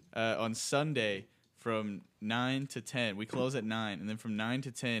is on Sunday from 9 to 10, we close at 9, and then from 9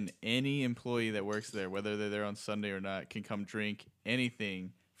 to 10, any employee that works there, whether they're there on Sunday or not, can come drink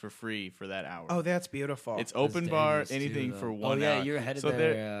anything for free for that hour. Oh, that's beautiful. It's open bar, dangerous, too, anything though. for 1 Oh yeah, hour. you're headed So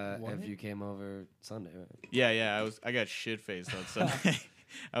there What? if you came over Sunday, right? Yeah. I got shit faced on Sunday.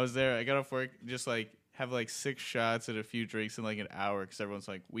 I was there. I got off work, just like have like 6 shots and a few drinks in like an hour because everyone's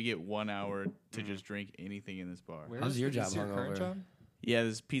like, we get 1 hour to just drink anything in this bar. Where How's is- your is job your current hungover? job? Yeah,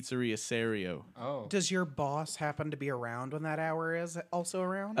 this Pizzeria Serio. Oh. Does your boss happen to be around when that hour is also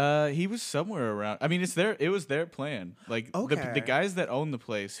around? He was somewhere around. I mean, it was their plan. Like Okay. the guys that own the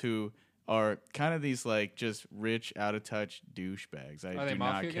place who are kind of these like just rich, out of touch douchebags. I Are they do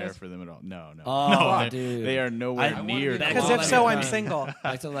not mafia care guys? for them at all. No, Oh, no, dude. they are nowhere I near. wanna be Because All if Life so, of I'm Crime. single.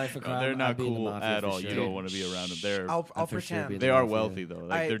 Back to Life of No, Crime. they're not I'd be in the cool mafia at for all. You sure. don't want to be around them. They're I'll for sure pretend. be in they the are mafia. wealthy though. Like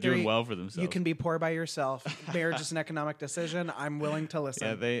they're there doing you- well for themselves. You can be poor by yourself. Marriage is an economic decision. I'm willing to listen.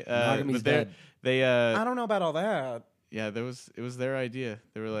 Yeah, they. Monogamy's But they're- dead. they. I don't know about all that. Yeah, it was their idea.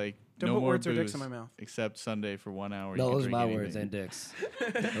 They were like, Don't no put more words or booze dicks in my mouth. except Sunday for 1 hour. No, You can those are drink my anything. words and dicks.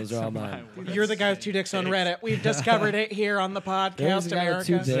 Those are all mine. You're the guy with 2 dicks on Reddit. We've discovered it here on the There's podcast, a guy with America.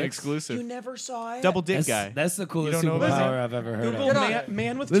 2 It's an dicks. exclusive. You never saw it? Double dick That's, guy. that's the coolest don't know about superpower that? I've ever heard Google of.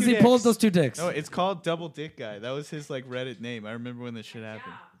 man with 2 Lizzie, dicks. pull up those 2 dicks. No, it's called Double Dick Guy. That was his like Reddit name. I remember when this shit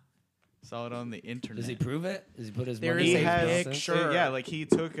happened. Saw it on the internet. Does he prove it? Does he put his There money is He a where his has, mouth pic, is? sure. yeah, like he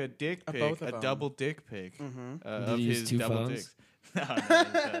took a dick Of pic, both of a them. double dick pic Mhm. Did of he use his 2 double phones? dicks. No, no, it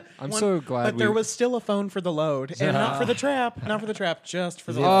was, I'm One- so glad But there was still a phone for the load, and not for the trap. Not for the trap, just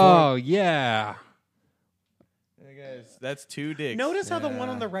for the Is it load. Oh yeah. hey guys, that's 2 dicks. Notice how the one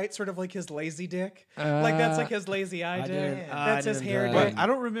Yeah. on the right sort of like his lazy dick? Like that's like Uh, his lazy eye I dick. didn't- That's I his didn't hair drive. dick. Wait, I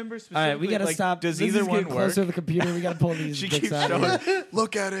don't remember All specifically. right, we gotta like, stop. Does This either is getting one work? closer to the computer. We gotta pull these She dicks keeps out. showing. of here.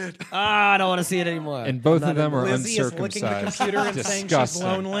 Look at it. Ah, I don't want to see it anymore. And both I'm of not them are into it. Lizzie is licking the uncircumcised. computer and saying she's Disgusting.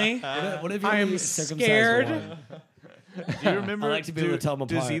 lonely. What if you I am only circumcised scared. one? Do you remember? I like to be able to tell them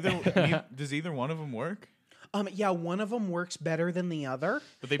does apart. does either one of them work? Yeah, one of them works better than the other.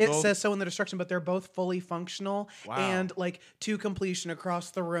 But they It both- says so in the description, but they're both fully functional Wow. and like to completion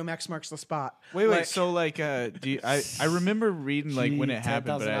across the room. X marks the spot. Wait. Like, So like, do you, I remember reading like when Gee, it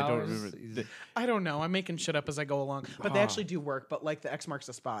happened, but 10,000 I don't hours? remember. He's- I don't know. I'm making shit up as I go along, but they actually do work. But like the X marks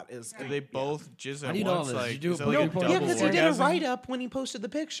the spot is. Do they both jizz How at do you know once? all this? Like, Did you do is it that like before a you put it Yeah, double because he did a orgasm? write up when he posted the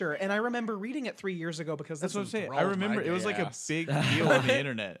picture, and I remember reading it 3 years ago because That's what I'm this saying. I enthralled remember my it was like a ass. big deal on the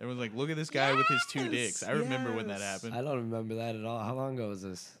internet. It was like, look at this guy with his 2 dicks. I remember when that yes. happened. I don't remember that at all. How long ago was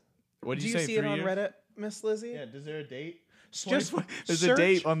this? What did Do you you say? see it 3 on years? Reddit, Miss Lizzie? Yeah. Is there a date? Just There's search- a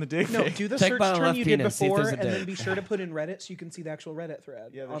date on the dick No, pic. do the Check search by the term left you did penis, see if before, there's a and then date. be sure to put in Reddit so you can see the actual Reddit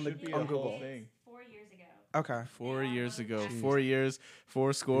thread Yeah, there on the should be a on whole Google. thing. 4 years ago. Okay. 4 years ago. 4 years,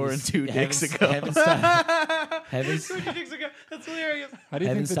 4 score, and 2 dicks Heaven's- ago. Heaven's stop. Heaven's, dicks ago. That's hilarious. How do you think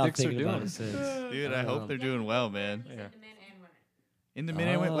Heaven's the stopped dicks are thinking about doing? it since. Dude, I hope they're doing well, man. Yeah. Into men and women. Into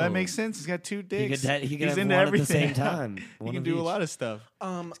minute, well, that Oh. makes sense. He's got 2 He dicks. could, he could He's have into one everything. at the same time. He One can of do a each. lot of stuff. He's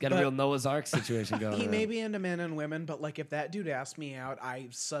got a but real Noah's Ark situation going he on. may be into men and women, but like if that dude asked me out, I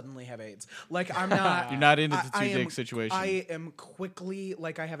suddenly have AIDS. Like I'm not. You're not into the I 2 am- dick situation. I am quickly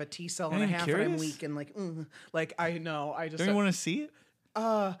like I have a T cell and Are a you half, and I'm curious? weak and like I know. I just Don't you want to see it?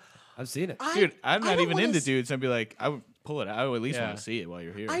 I've seen it. Dude, I'm I not don't even wanna into s- dudes. I'd be like, I would pull it out. I would at least Yeah. want to see it while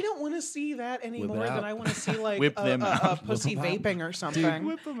you're here. I don't want to see that any Whip it more than out. I want to see like Whip them a out. pussy Whip 'em out. vaping or something.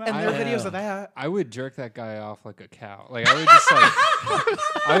 whip 'em and out. there are I videos know. of that. I would jerk that guy off like a cow. Like I would just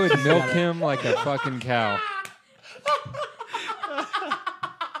like I would milk him like a fucking cow.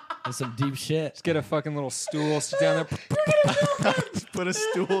 That's some deep shit. Just get a fucking little stool, sit down there. Put a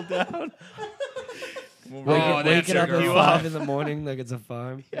stool down. We'll Oh, wake Waking up jerk at you 5 off. in the morning like it's a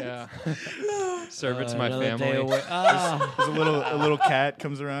farm. Yeah. Serve it to my Another day family. away. Ah. There's a little cat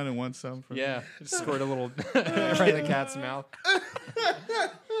comes around and wants some from Yeah. Just squirt a little right in the cat's mouth.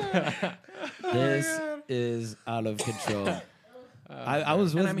 This is out of control. I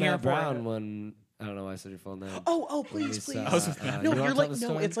was with I'm here Matt for Brown it. when I don't know why I said your full name. Oh, When we please, saw, please. I was with Matt. No, you wanna you're tell like the no.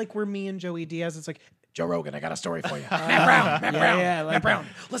 story? It's like we're me and Joey Diaz. It's like Joe Rogan. I got a story for you. Matt Brown. yeah, I like Matt Brown.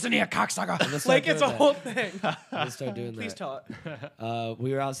 Listen to you, cocksucker. Let's Like not it's do a that. whole thing. Let's start doing Please that. tell it.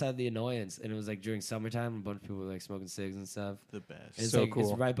 We were outside the Annoyance, and it was like during summertime. A bunch of people were like smoking cigs and stuff. the best. It's So like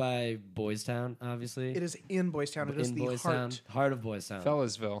cool. It's right by Boys Town, obviously. It is in Boys Town. It is in the Boys heart. Town, heart of Boys Town.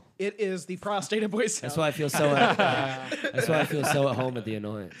 Fellasville. It is the prostate of Boys Town. That's why I feel so. That's why I feel so at home at the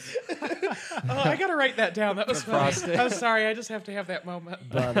Annoyance. Oh, I gotta write that down. That was funny. prostate. I'm sorry. I just have to have that moment.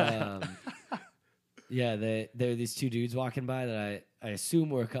 But yeah, there were these 2 dudes walking by that I assume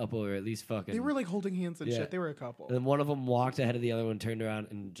were a couple or at least fucking. They were like holding hands and Yeah. shit. They were a couple. And then one of them walked ahead of the other one, turned around,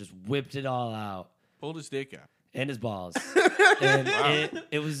 and just whipped it all out Pulled his dick out and his balls. And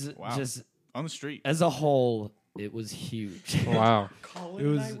it was Wow. just on the street. as a whole, it was huge. Wow. Colin It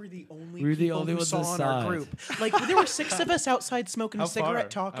and I was- were the only we were the people only who ones saw in our inside. group. Like there were 6 of us outside smoking How a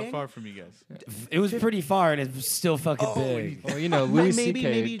cigarette, far? talking. How far from you guys? It was pretty far, and it was still fucking big. Well, you know, Louis maybe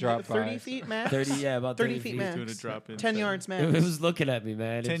C.K. dropped 30 by. feet max. 30, yeah, about 30 30 feet feet. max. Doing a drop in. 10 yards max. It was looking at me,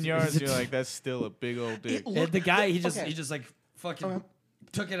 man. 10 yards. You're like, that's still a big old dick. It And looked- the guy, he just okay. like fucking Okay.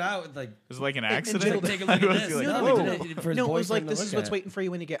 took it out, like Was it like an and accident? jiggled it. take a look at Was this. he like, No, whoa. he did it for his No, it was boyfriend like to this look is what's at. waiting for you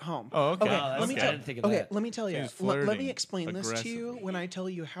when you get home. Oh, okay. Okay, Oh, let that's me good. I tell. didn't think of Okay, that. let me tell you. He was Let me flirting explain this to you aggressively. when I tell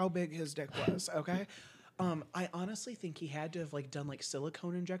you how big his dick was. Okay. I honestly think he had to have like done like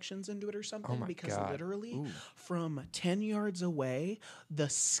silicone injections into it or something my because God. literally from 10 yards away, the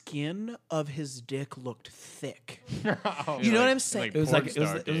skin of his dick looked thick. You know what I'm saying? It was like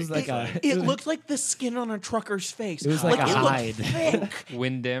it was like It looked like the skin on a trucker's face. It was like a it hide. looked thick.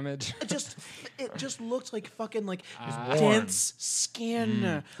 Wind damage. It just looked like fucking like warm. dense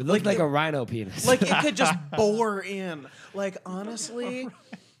skin. It looked like a rhino penis. like it could just bore in. Like honestly,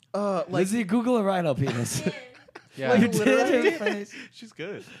 like Lizzie, Google a rhino penis. Yeah. You did. She's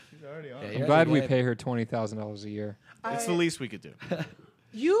good. She's already on. Yeah, it. you're I'm glad we good. pay her $20,000 a year. It's the least we could do.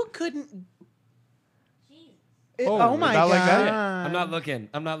 you couldn't. Jeez. Oh my about god! like that? I'm not looking.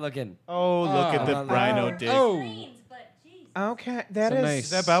 I'm not looking. Oh, look at the Oh. rhino dick. Brains, but jeez. Okay, that So is. nice. Is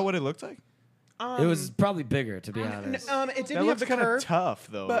that about what it looked like? It was probably bigger, to be honest. It That didn't have looks the kind of curve. tough,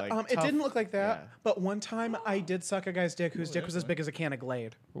 though. But like, it tough- didn't look like that. Yeah. But one time I did suck a guy's dick whose dick was as big as a can of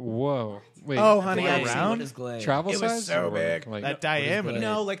Glade. Whoa. Wait. Oh, honey, Glade. I Around? What is Glade? Travel It was size? so or, big. Like, That diameter. Glade?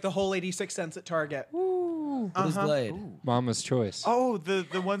 No, like the whole 86 cents at Target. What is Glade? Mama's choice. Oh, the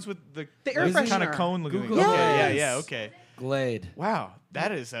ones with the air kind of freshener. cone looking. Google Okay, it. yeah, okay. Glade. Wow,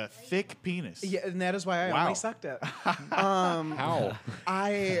 that is a thick penis. Yeah, and that is why I Wow. only sucked it. How?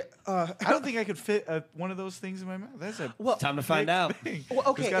 I I don't think I could fit one of those things in my mouth. That's a well, Time to find out. thing. Well,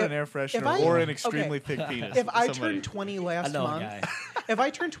 okay, It's got an if- air if freshener I- or an okay. extremely thick penis. if I Somebody- turned 20 I last know a month, guy. if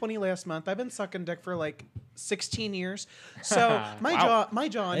I turned 20 last month, I've been sucking dick for like 16 years. So my Wow.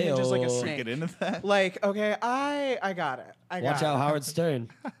 jaw unhinges like a Heyo. snake. get into that. Like, okay, I got it. I got Watch it. out, Howard Stern.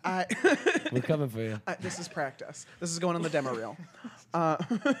 I, We're coming for you. this is practice. This is going on the demo reel. Yeah,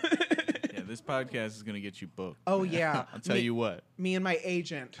 this podcast is gonna get you booked. Oh yeah, I'll tell you what. me and my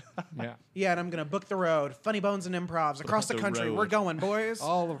agent. Yeah. Yeah, and I'm gonna book the road. Funny Bones and Improvs across the The country. road. We're going, boys.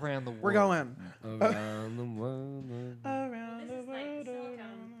 All around the world. We're going. Around the world. Around This the is like world.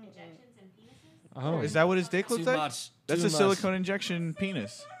 silicone injections and penises. Oh. Is that what his dick Too looks like? much. That's Too a much. silicone injection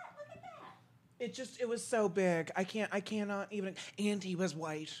penis. It was so big. I cannot even. And he was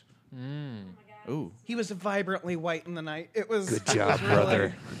white. Ooh. He was vibrantly white in the night. It was Good it job, was really-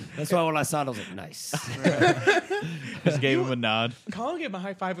 brother. That's why when I saw it, I was like, nice. Just gave him a nod. Colin gave him a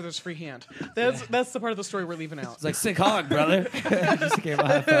high five with his free hand. That's the part of the story we're leaving out. It's like, sick hog, brother. Just gave a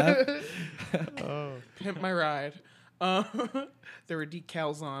high five. Pimp my ride. There were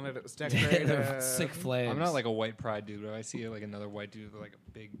decals on it. It was decorated. They're sick flames. I'm not like a white pride dude, but I see like another white dude with like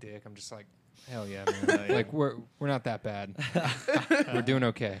a big dick. I'm just like, hell yeah, man. Like we're not that bad. We're doing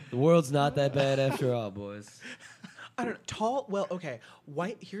okay. The world's not that bad after all, boys. I don't know. Tall. Well, okay.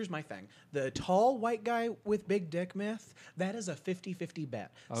 White. Here's my thing. The tall white guy with big dick myth. That is a 50-50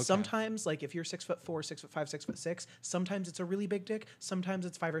 bet. Okay. Sometimes, like if you're 6'4", 6'5", 6'6", sometimes it's a really big dick. Sometimes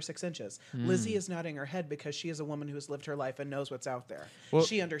it's 5 or 6 inches. Lizzie is nodding her head because she is a woman who has lived her life and knows what's out there.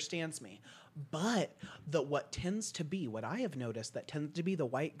 She understands me. But what I have noticed that tends to be the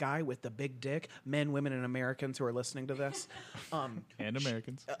white guy with the big dick, men, women, and Americans who are listening to this, And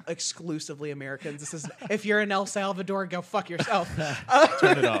Americans. exclusively Americans. This is if you're in El Salvador, go fuck yourself.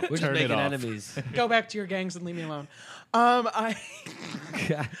 Turn it off. We're just Turn it making off. enemies. Go back to your gangs and leave me alone. I'm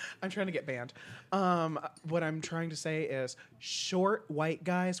trying to get banned. What I'm trying to say is short white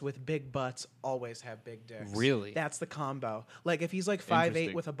guys with big butts always have big dicks. Really? That's the combo. Like if he's like 5'8"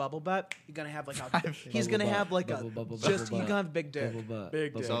 Interesting. with a bubble butt, you're gonna have like a he's Bubble gonna butt. have like Bubble, a bubble, just bubble he's butt. gonna have a big dick. Bubble butt.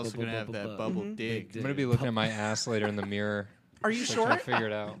 Big Bubble He's dick. also gonna have that bubble dick. I'm gonna be looking at my ass later in the mirror. Are you Trying to short? figure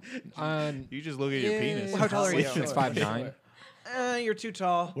it out. You just look at your penis. How tall are you? It's 5'9". You're too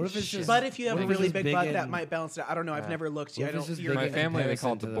tall. What if it's just? But if you have what a if it's really just big big butt, that and- might balance it out. I don't know. I've never looked What yet. if I it's don't. just You're big My in family, they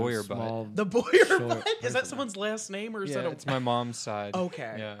call it comparison the to Boyer small- the Boyer Short butt. Is person. that someone's last name or is Yeah, that a? it's my mom's side.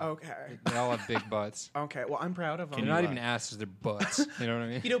 Okay. Yeah. Okay. They all have big butts. Okay. Well, I'm proud of them. They're not even asses, they're butts. You know what I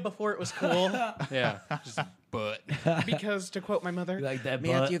mean? You know, before it was cool, Yeah. Just butt. because to quote my mother, You like that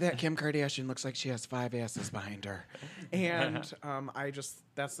Matthew, butt? that Kim Kardashian looks like she has 5 asses behind her. And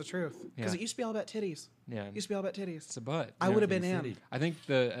that's the truth. Because Yeah. it used to be all about titties. Yeah. It used to be all about titties. It's a butt. I Yeah. would have been City. in. I think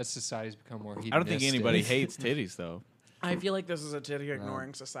as society's become more hedonistic. I don't think anybody hates titties though. I feel like this is a titty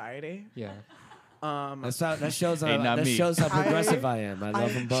ignoring society. Yeah. That shows Hey, not that me. shows how progressive I am. I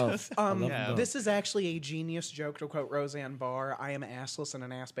love them both. I love them yeah. both. This is actually a genius joke, to quote Roseanne Barr. I am assless in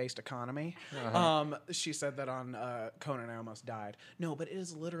an ass-based economy. She said that on Conan. I almost died. No, but it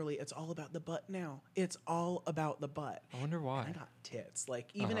is literally, it's all about the butt now. It's all about the butt. I wonder why. I got tits. Like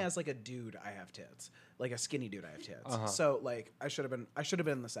even as like a dude, I have tits. Like a skinny dude, I have tits. So like I should have been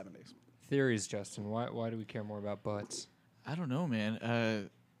in the 70s. Theories, Justin. Why do we care more about butts? I don't know, man.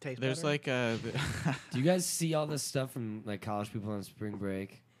 Taste There's better? like Do you guys see all this stuff from like college people on spring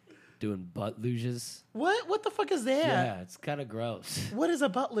break doing butt luges? What the fuck is that? Yeah, it's kind of gross. What is a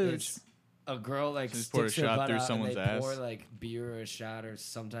butt luge? It's a girl like Just pour a sticks their shot butt through out and someone's they ass. pour like beer or a shot or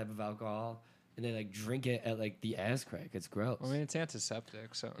some type of alcohol, and they like drink it at like the ass crack. It's gross. I mean, it's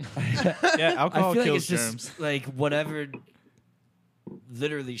antiseptic, so Yeah, alcohol I feel like kills it's germs. just like whatever.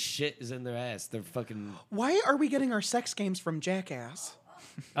 Literally, shit is in their ass. They're fucking. Why are we getting our sex games from Jackass?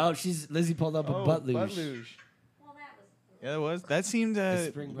 Oh, Lizzie pulled up a butt luge. Well, that was. Yeah, that seemed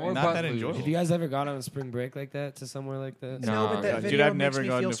spring break. not that Butt luge. enjoyable. Have you guys ever gone on a spring break like that to somewhere like that? No. but that Dude, video I've makes never me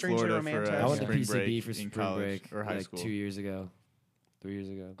gone feel to strangely Florida for romantic. I went to spring PCB break for in spring college break or high like school. 2 years ago, 3 years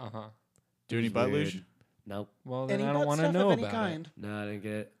ago. Do any It was butt weird. luge? Nope. well, then Any I don't butt want to stuff know of any about kind. No, I didn't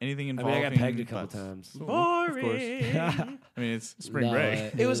get it. Anything I mean, involving I got pegged a couple butts? times. Of course. I mean, it's spring No,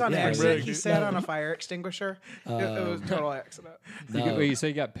 break. It was on yeah, accident. break. He sat on a fire extinguisher. It was a total accident. it. No. Wait, you say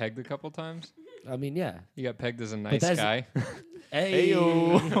you got pegged a couple times? I mean, yeah. You got pegged as a nice that's- guy. Hey,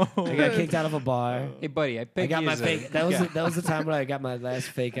 Heyo. I got kicked out of a bar. Hey, buddy, I I pegged got you my as a fake. That was the time when I got my last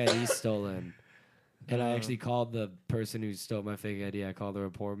fake ID stolen, and I actually called the person who stole my fake ID. I called her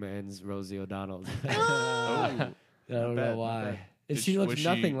a poor man's Rosie O'Donnell. I don't bad, know not why. bad. And Did she she- looked was she-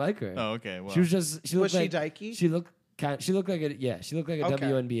 nothing like her. Oh, okay. Well, She was just. She Was looked she like. dykey? She looked kind. She looked like a She looked like a Okay.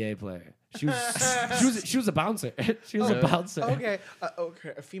 WNBA player. She was. She was a bouncer. She was a bouncer. Okay,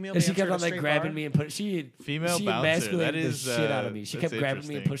 okay. A female And she dancer kept at on a like straight grabbing bar? me and she Female she bouncer, emasculated that is, the shit out of me. She that's kept grabbing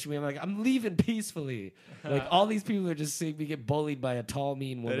me and interesting. pushing me. I'm like, I'm leaving peacefully. Like all these people are just seeing me get bullied by a tall,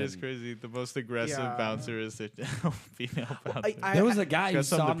 mean woman. that is crazy. The most aggressive Yeah. bouncer is a female bouncer. There was a guy who got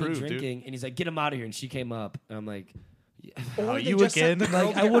something saw to me prove, dude. drinking, and he's like, "Get him out of here!" And she came up, and I'm like, Or Oh, they you just again? sent the girl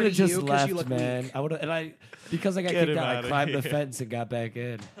like to I get would rid have of just you 'cause you left, look man. weak. I would have, and I because I got Get kicked him out, I outta climbed the here. fence and got back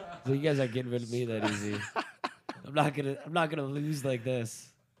in. So you guys aren't getting rid of me that easy. I'm not gonna lose like this.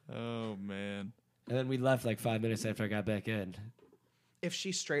 Oh man. And then we left like 5 minutes after I got back in. If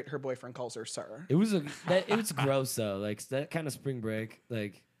she's straight, her boyfriend calls her sir. It was it was gross though. Like that kind of spring break.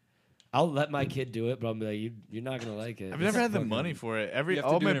 Like I'll let my kid do it, but I'm like, you're not gonna like it. I've never had the Fucking- money for it. You have to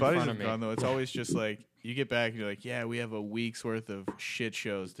All do my it in buddies front have of me. gone though. It's always just like you get back and you're like, yeah, we have a week's worth of shit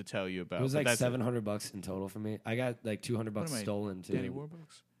shows to tell you about. It was But like that's it. $700 in total for me. I got like $200 What am I, stolen too. Daddy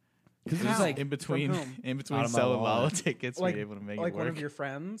Warbucks. Because it was How? like in between whom? Out of my selling wallet. lotto tickets, Like, we able to make like it one work. of your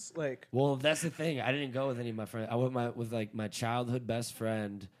friends, like well, that's the thing. I didn't go with any of my friends. I went with like my childhood best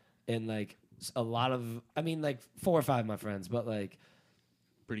friend and like a lot of, I mean, like 4 or 5 of my friends, but like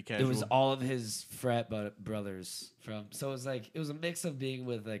Pretty casual. it was all of his frat brothers from. So it was like it was a mix of being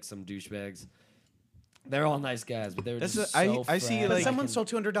with like some douchebags. They're all nice guys, but they were That's just the- I- so I see, frat but like- someone and- stole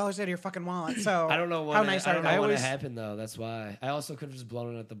 $200 out of your fucking wallet. So I don't know what how nice I are don't they? know what always- happened though. That's why I also could have just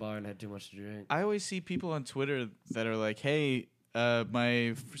blown it at the bar and had too much to drink. I always see people on Twitter that are like, "Hey,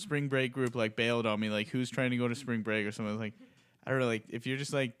 my spring break group like bailed on me. Like, who's trying to go to spring break or something?" Like, I don't know. Like, if you're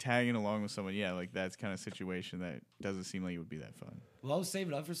just like tagging along with someone, yeah, like that's kind of situation that doesn't seem like it would be that fun. Well, I was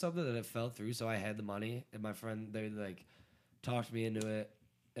saving up for something and it fell through, so I had the money. And my friend, they like talked me into it,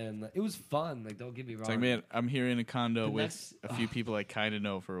 and like, it was fun. Like, don't get me wrong. It's like, man, I'm here in a condo The with next- a few people I kind of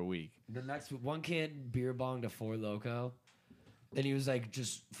know for a week. The next one can beer bong to Four Loco, and he was like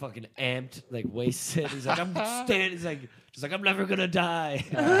just fucking amped, like wasted. He's like, I'm staying. He's like, just like I'm never gonna die.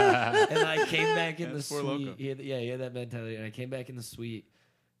 And I came back in the That's Four suite. Loko. He had that mentality. And I came back in the suite,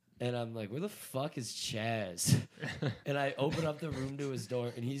 and I'm like, where the fuck is Chaz? And I open up the room to his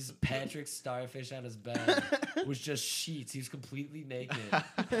door, and he's Patrick Starfish on his bed, was just sheets. He was completely naked.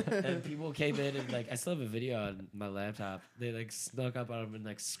 And people came in and like, I still have a video on my laptop. They like snuck up on him and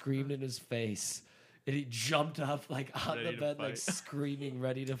like screamed in his face, and he jumped up like on Ready the to bed, like fight. screaming,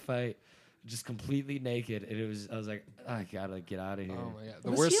 ready to fight, just completely naked. And I was like, I gotta get out of here. Oh my god, the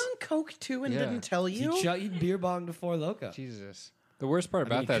Was worst. he on coke too and Yeah. didn't tell you? He beer bonged to Four Loco. Jesus. The worst part I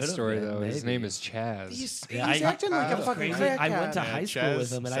mean, about he that could've story, been, though, his maybe. name is Chaz. He's Yeah, acting like a That's fucking crazy. crack I went to cat. high school Chaz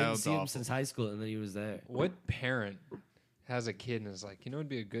with him, and I didn't sounds see him awful. since high school, and then he was there. What parent has a kid and is like, you know, it'd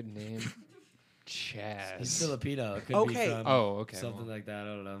be a good name, He's Chaz? Filipino. It could Okay. be from Oh, okay. something like that. I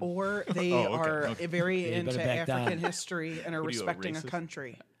don't know. Or they Oh, okay, are okay. very Yeah, you better into back down. African history and are What are you, a respecting a racist?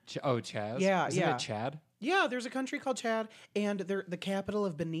 country. Chaz. Yeah, Isn't yeah. it Chad? Yeah, there's a country called Chad, and the capital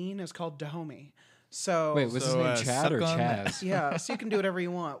of Benin is called Dahomey. So Wait, was his So, name Chad or suck on that. Chaz? yeah, so you can do whatever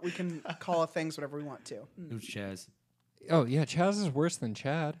you want. We can call things whatever we want to. Who's Chaz? Oh yeah, Chaz is worse than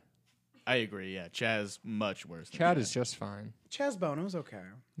Chad. I agree. Yeah, Chaz much worse. Than Chad is just fine. Chaz Bono's okay.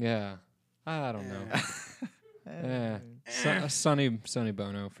 Yeah, I don't know. Sonny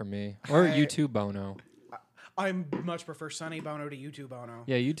Bono for me, or U2 Bono. I much prefer Sonny Bono to U2 Bono.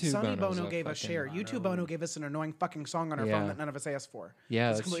 Yeah, U2 Sonny Bono's Bono a gave us fucking- share. U2 Bono gave us an annoying fucking song on our Yeah. phone that none of us asked for. Yeah,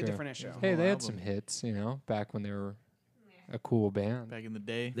 It's a that's completely true. different issue. Hey, they had album. some hits, you know, back when they were a cool band. back in the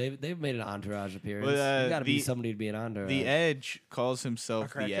day. They've made an Entourage appearance. Well, you got to be the- somebody to be an Entourage. The Edge calls A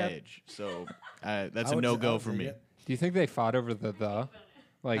himself the crackhead? Edge, so that's I a would- no I go would for take me. it. Do you think they fought over the?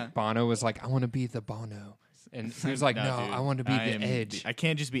 Like Huh? Bono was like, I want to be the Bono, and he was like, No, dude, I want to be I the am Edge. I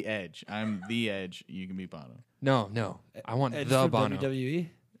can't just be Edge. I'm the Edge. You can be Bono. No, I want Edge the from Bono. WWE.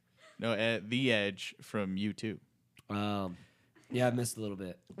 No, the Edge from U2. Yeah, I missed a little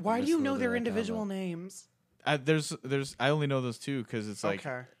bit. Why I do missed you a know little their bit of that individual combo. names? There's I only know those two because it's like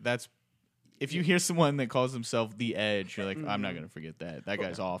Okay. that's if you hear someone that calls himself the Edge, you're like, I'm not gonna forget that. That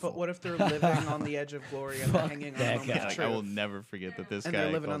guy's awful. But what if they're living on the edge of glory and they're hanging on that a moment guy. of Like, truth? I will never forget that this and guy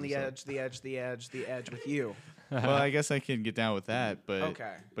they're living calls on the himself- edge, the edge, the edge, the edge with you. Well, I guess I can get down with that, but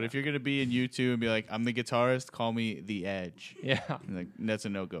Okay. But if you're gonna be in U2 and be like, I'm the guitarist, call me the Edge. Yeah, I'm like, that's a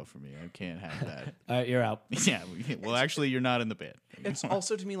no go for me. I can't have that. All right, you're out. Yeah. Well, actually, you're not in the band. It's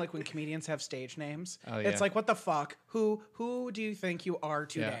also to me like when comedians have stage names. Oh, yeah. It's like, what the fuck? Who do you think you are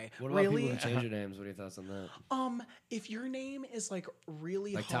today? What about Really? people who change their names? What are your thoughts on that? If your name is like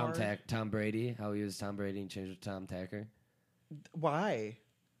really Like hard, Tom Brady, how he was Tom Brady and changed it to Tom Tacker. why?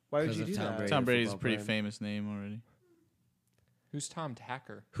 Why would Because you of do Tom that? Brady. Tom Brady's a football pretty player. famous name already. who's Tom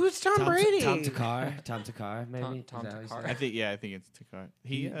Tacker? Who's Tom Brady? Tom Takar. Tom Takar, maybe. Tom Is that how you Takar. say it? I think it's Takar.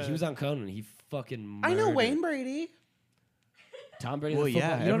 He was on Conan. He fucking I know murdered Wayne Brady. Tom Brady, Well, the football.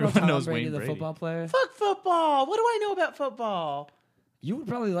 yeah, You don't know everyone Tom knows Brady, Wayne the Brady. football player? Fuck football. What do I know about football? You would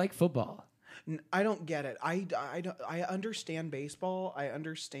probably like football. I don't get it. I understand baseball. I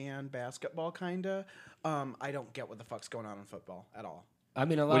understand basketball, kinda. I don't get what the fuck's going on in football at all. I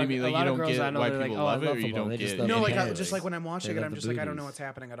mean, a What lot do you of, mean, a like, lot you of don't girls get I know why they're like, people oh, I love it, love or you football. don't They get just it? love No, the like Panthers. just like when I'm watching They it, love I'm the just like I don't know booties. what's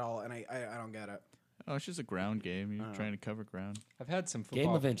happening at all, and I don't get it. Oh, it's just a ground game. You're trying to cover ground. I've had some Game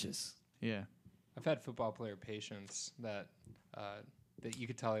football. of inches. Yeah. I've had football player patients that you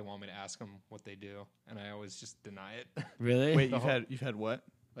could tell they want me to ask them what they do, and I always just deny it. Really? Wait, The you've had what?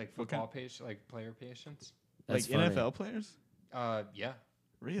 Like football patient, player patients. That's like funny. NFL players? Yeah.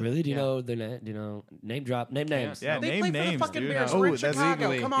 Really? Do you Yeah. know their name? Do you know name drop? Name names. Yeah, They name play for the names, fucking dude. Bears. Oh, We're in that's Chicago.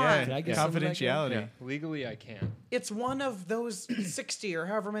 legally- Come on. Yeah, Can I get some of that, confidentiality. Yeah. Legally, I can. It's one of those 60 or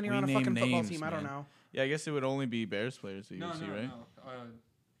however many are We on a name fucking football names, team. I don't man. know. Yeah, I guess it would only be Bears players that you see, right?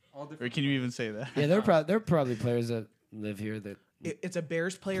 All Or different. can you even say that? Yeah, they're probably players that live here that It's a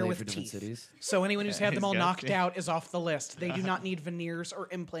Bears player play with for different teeth. cities. So anyone who's Yeah, had them he's all got knocked teeth. out is off the list. They do not need veneers or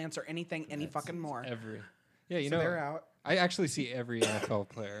implants or anything any fucking more. Yeah, you So they're know, out. I actually see every NFL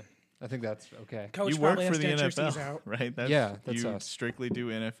player. I think that's okay. Coach You work probably for has the dentures, he's NFL, out. right? That's, Yeah, that's you us. strictly do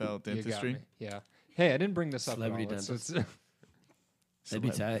NFL You got dentistry. me. Yeah. Hey, I didn't bring this up. Celebrity at all. It's- dentist. it's- That'd be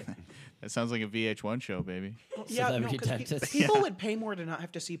tight. That sounds like a VH1 show, baby. Yeah, no, Celebrity 'cause dentist. people would pay more to not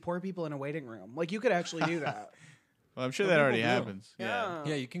have to see poor people in a waiting room. Like you could actually do that. Well, I'm sure Well, that already people do. happens. Yeah.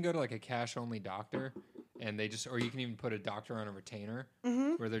 yeah, you can go to like a cash only doctor, and they just, or you can even put a doctor on a retainer,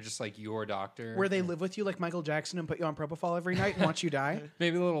 where they're just like your doctor. Where they live with you like Michael Jackson and put you on propofol every night and watch you die.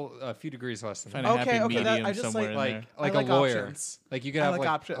 maybe a few degrees less than Find that. a happy Okay, that- medium I just somewhere like- in there. Like I like a lawyer. options. Like you could I have like like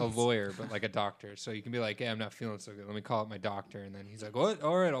options. a lawyer, but like a doctor. So you can be like, "Hey, I'm not feeling so good. Let me call up my doctor." And then he's like, "What?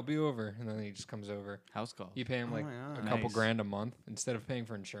 All right, I'll be over." And then he just comes over. House call. You pay him like my God. a couple Nice. grand a month instead of paying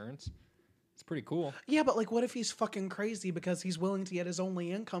for insurance. It's pretty cool. Yeah, but like, what if he's fucking crazy because he's willing to get his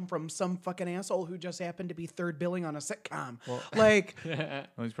only income from some fucking asshole who just happened to be third billing on a sitcom? Like, Well,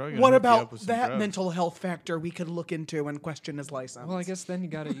 he's probably gonna what hook you up about with some that drugs. mental health factor we could look into and question his license? Well, I guess then you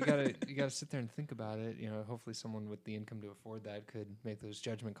gotta sit there and think about it. You know, hopefully someone with the income to afford that could make those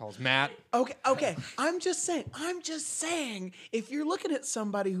judgment calls. Matt, Okay. I'm just saying, if you're looking at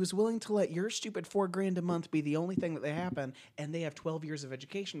somebody who's willing to let your stupid $4,000 a month be the only thing that they happen, and they have 12 years of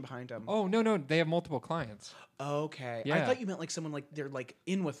education behind them. oh no, they have multiple clients. Okay. I Yeah. thought you meant like someone like they're like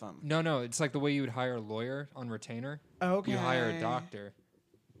in with them. No, it's like the way you would hire a lawyer on retainer. Okay. You hire a doctor.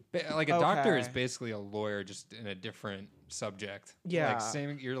 Like a doctor is Okay. basically a lawyer, just in a different subject. Yeah. like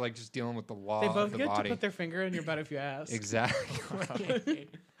same. You're like just dealing with the law They of both the get body. to put their finger in your butt if you ask. Exactly.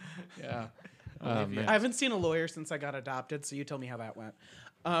 Yeah. yeah. I haven't seen a lawyer since I got adopted, so you tell me how that went.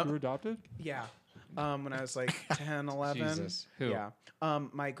 You were adopted? Yeah. When I was like 10, 11. Jesus. Who? Yeah.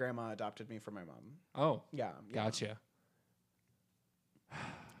 My grandma adopted me from my mom. Oh, Yeah. gotcha.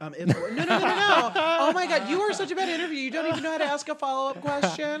 No. Oh my God, you are such a bad interview. You don't even know how to ask a follow-up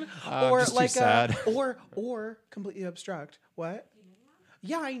question, I'm or just too like sad. or completely obstruct. What?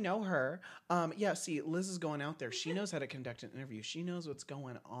 Yeah, I know her. Yeah, see, Liz is going out there. She knows how to conduct an interview. She knows what's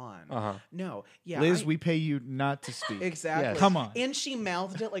going on. Uh-huh. No, yeah, Liz, we pay you not to speak. exactly. Yes. Come on. And she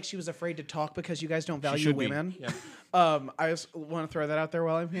mouthed it like she was afraid to talk because you guys don't value should be. women. Yeah. I just want to throw that out there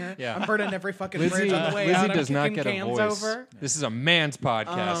while I'm here. Yeah. I'm burning every fucking Lizzie, bridge on the way Lizzie out. I'm does not kicking get a cans voice. over. This is a man's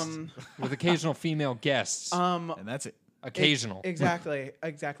podcast with occasional female guests. And that's it. Occasional. Exactly.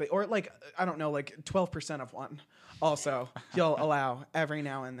 Or like, I don't know, like 12% of one. Also, you'll allow every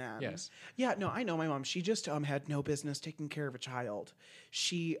now and then. Yes. Yeah, no, I know my mom. She just had no business taking care of a child.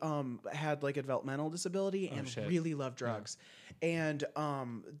 She had like a developmental disability and shit. really loved drugs. And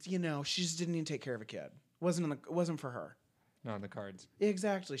you know, she just didn't even take care of a kid. Wasn't for her. Not on the cards.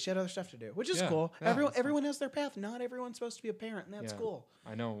 Exactly. She had other stuff to do, which is Yeah. cool. Yeah, that's everyone has their path. Not everyone's supposed to be a parent, and that's Yeah. cool.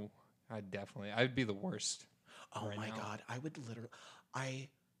 I know. I'd be the worst. Oh right my now. God. I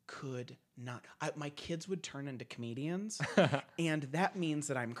could not. My kids would turn into comedians, and that means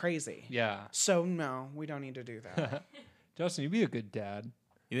that I'm crazy. Yeah. So no, we don't need to do that. Justin, you'd be a good dad.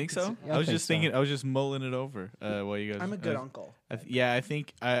 You think so? Yeah, I I was think just so. thinking. I was just mulling it over while you guys. I'm a good uncle. I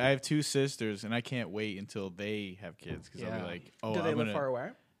think I have two sisters, and I can't wait until they have kids because I'll be Yeah. like, oh, Do they I'm live gonna. far away?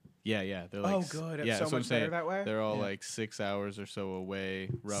 Yeah. They're like, Oh, good. It's Yeah, so that's what much I'm saying. better that way? They're all Yeah. like 6 hours or so away,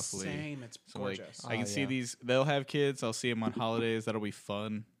 roughly. Same. It's So like, gorgeous. I can Oh, see yeah. these. They'll have kids. I'll see them on holidays. That'll be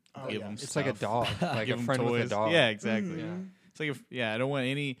fun. Oh, Give yeah. them It's like a dog, like Give a 'em friend with a toys. dog. Yeah, exactly. Mhm. It's like I don't want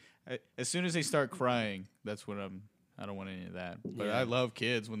any. As soon as they start crying, that's when I don't want any of that. But Yeah. I love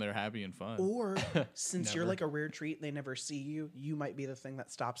kids when they're happy and fun. Or since you're Never. like a rare treat and they never see you, you might be the thing that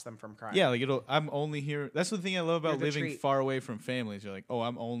stops them from crying. Yeah, like I'm only here. That's the thing I love You're about the living treat. far away from families. You're like, oh,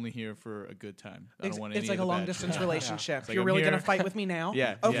 I'm only here for a good time. I don't want any It's like of a the long bad distance shit. relationship. It's like, You're I'm really here- gonna fight with me now?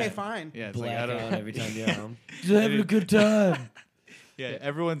 Yeah, Okay, yeah. fine. Yeah, it's like Black I out don't. every time you're home. Just having a good time. Yeah,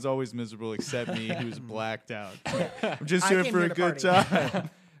 everyone's always miserable except me, who's blacked out. I'm just I here came for here a to good party. time.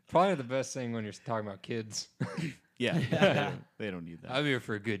 Probably the best thing when you're talking about kids. Yeah, they don't need that. I'm here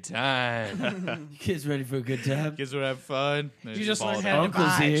for a good time. Kids ready for a good time? Kids would have fun. They You just learned ball how to down. Uncle's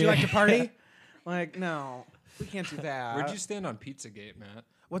divide. Do you here. like to party? Like, no, we can't do that. Where'd you stand on Pizzagate, Matt?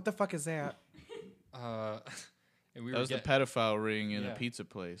 What the fuck is that? And we That were was the pedophile ring in a pizza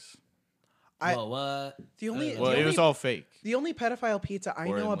place. I- Whoa, what? The only, Well, the, it only was all fake. the only pedophile pizza I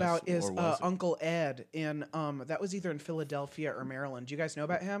Or know unless- about is or was it? Uncle Ed in that was either in Philadelphia or Maryland. Do you guys know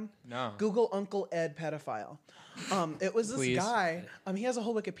about him? No. Google Uncle Ed pedophile. It was this Please. guy. He has a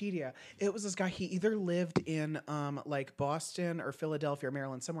whole Wikipedia. It was this guy. He either lived in like Boston or Philadelphia or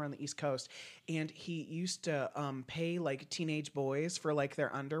Maryland, somewhere on the East Coast, and he used to pay like teenage boys for like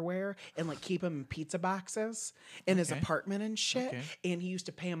their underwear and like keep them in pizza boxes in his Okay. apartment and shit. Okay. And he used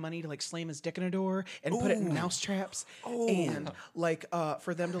to pay him money to like slam his dick in a door and put it in mouse traps and like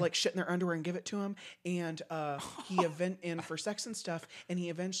for them to like shit in their underwear and give it to him. And he event in for sex and stuff. And he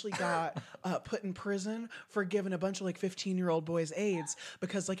eventually got put in prison for giving a bunch of like 15-year-old boys AIDS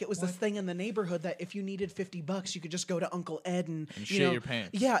because like it was this thing in the neighborhood that if you needed $50, you could just go to Uncle Ed and you shit know, your pants.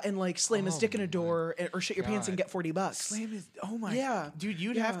 Yeah, and like slam his Oh dick in a my door or shit your pants and God. get $40. Slam is oh my Yeah. dude,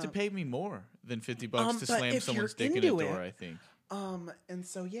 you'd have to Yeah. pay me more than $50 to But slam if someone's you're dick in a into door. it- I think. And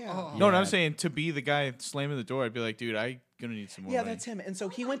so yeah. Oh. No, Yeah. I'm saying to be the guy slamming the door, I'd be like, dude, I gonna need some more. Yeah, money. that's him. And so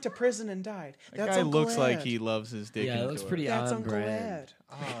he went to prison and died. That That's guy Uncle looks like Ed. he loves his dick. Yeah, in it a looks door. pretty That's on Uncle brand. Ed.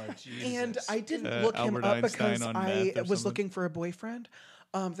 Oh, Jesus. And I didn't look him Albert up Einstein because on meth I or was something. looking for a boyfriend.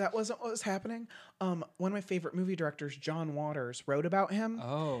 That wasn't what was happening. One of my favorite movie directors, John Waters, wrote about him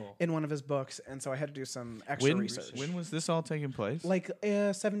Oh. in one of his books, and so I had to do some extra research. When was this all taking place? Like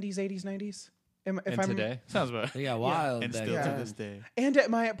 70s, 80s, 90s. If And I'm, today? Sounds about. They got wild. And back still then. to this day. And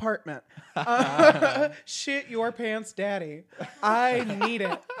at my apartment. Shit your pants, daddy. I need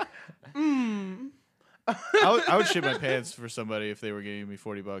it. I would shit my pants for somebody if they were giving me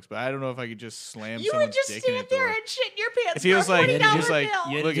 $40, but I don't know if I could just slam You would someone's just dick in a stand there door. and shit your pants. If he was for a like, $40 just like,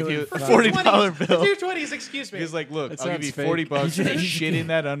 bill. You look, if do he it was for $40 bill. Do 20s, excuse me. He's like, look, That I'll give you sounds fake. $40 and You shit in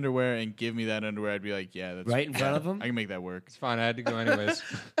that underwear and give me that underwear. I'd be like, yeah, that's Right in front of him? I can make that work. It's fine. I had to go anyways.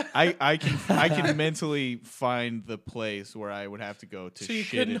 I can mentally find the place where I would have to go to so you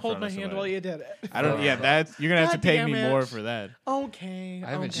shit couldn't in hold front my of hand somebody. while you did it. I don't. Yeah, that you're gonna have to God pay damn me it. more for that. Okay.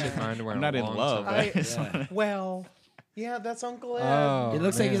 I haven't okay. shit my underwear I'm in a not in long love. time. I- It's Yeah. fine. Well, yeah, that's Uncle Ed. Oh, It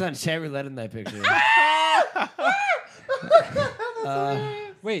looks like man. he's on chat roulette in that picture.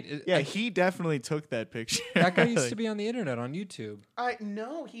 Wait, Yeah, he definitely took that picture. that guy used to be on the internet on YouTube. I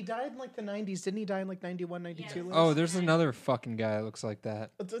no, he died in like the 90s. Didn't he die in like 91, 92? Liz? Oh, there's another fucking guy that looks like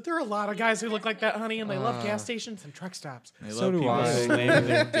that. There are a lot of guys who look like that, honey, and they love gas stations and truck stops. They So love do people I. slamming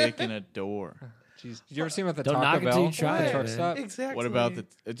their dick in a door. Jeez. Did you ever see him at the Don't Taco knock it till Bell? you try at the it, truck man. stop? Exactly. What about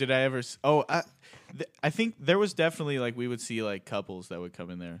the? Did I ever? I think there was definitely like we would see like couples that would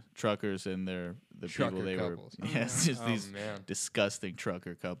come in there, truckers and the Trucker people they couples. were. Yes, just Oh, these man. disgusting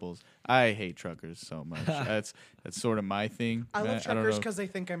trucker couples. I hate truckers so much. That's sort of my thing. I love don't truckers know. because they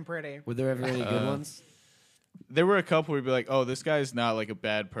think I'm pretty. Were there ever any good ones? There were a couple where you'd be like, "Oh, this guy's not like a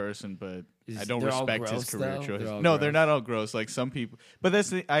bad person, but I don't They're all respect his gross, career though? choices." They're all No, they're gross. not all gross. Like some people, but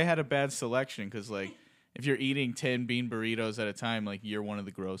I had a bad selection because like if you're eating 10 bean burritos at a time, like you're one of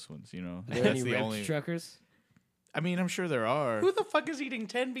the gross ones, you know. Are there any ripped truckers? I mean, I'm sure there are. Who the fuck is eating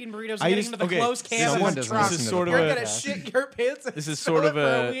 10 bean burritos and I getting used- into the okay, closed this can Someone of the doesn't truck? This is listen to sort the of You're a- gonna shit your pants. And This is spill sort it of for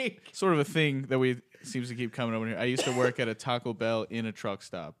a a week. sort of a thing that we seems to keep coming over here. I used to work at a Taco Bell in a truck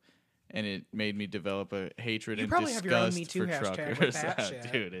stop, and it made me develop a hatred You and probably have your own disgust Me Too for hashtag with truckers. that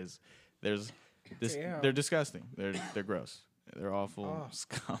shit. Dude, there's this. Damn. They're disgusting. They're gross. They're awful Oh.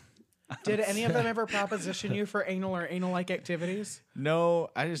 scum. Did any of them ever proposition you for anal or anal-like activities? No,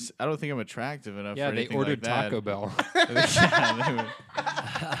 I don't think I'm attractive enough. Yeah, for they anything ordered like that. Taco Bell.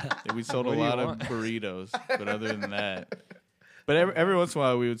 We sold a What do you lot of want? burritos, but other than that, but every once in a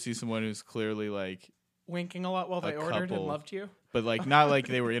while we would see someone who's clearly like, Winking a lot while they A ordered and couple. loved you? but like not like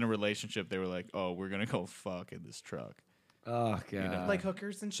they were in a relationship. They were like, oh, we're gonna go fuck in this truck. Oh god. Like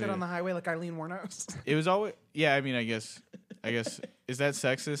hookers and shit yeah. on the highway like Eileen Warnos? It was always, yeah. I mean, I guess, is that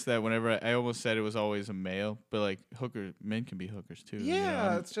sexist? That whenever I almost said it was always a male, but like men can be hookers too. you know?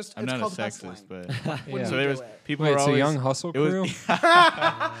 Yeah, it's just I'm it's not a called sexist, hustling. but When Yeah. so you there do was it. people Wait, were so always Young Hustle it was- Crew?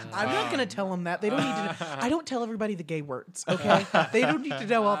 I'm not gonna tell them that. They don't need to know. I don't tell everybody the gay words, okay? They don't need to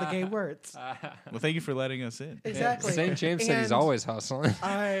know all the gay words. well, thank you for letting us in. Exactly. St. James said he's And always hustling.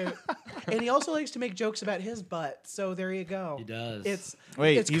 and he also likes to make jokes about his butt. So there you go. He does.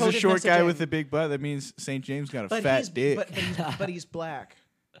 Wait, it's he's a coded short guy messaging. with a big butt. That means St. James got a But fat he's dick. but he's black.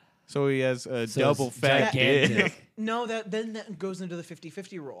 So he has a So double it's fat gigantic. dick. No, that goes into the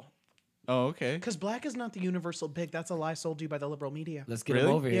 50-50 rule. Oh, okay. Because black is not the universal pig. That's a lie sold to you by the liberal media. Let's get Really?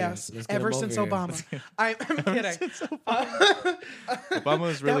 him over here. Yes, Let's get ever him since over here. Obama. I'm kidding. Obama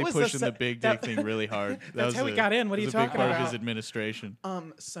was really was the pushing the se- big that- dick thing really hard. That That's was how we a- got in. What are was you a big talking part of his about? administration.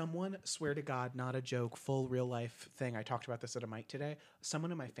 Someone, swear to God, not a joke, full real life thing. I talked about this at a mic today.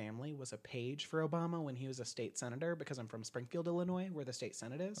 Someone in my family was a page for Obama when he was a state senator because I'm from Springfield, Illinois, where the state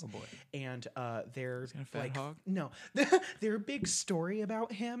senate is. Oh boy! And their got a fat like hog? no, their big story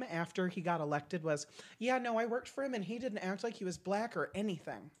about him after he got elected was, yeah, no, I worked for him and he didn't act like he was black or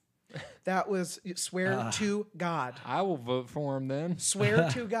anything. That was swear to God. I will vote for him then. Swear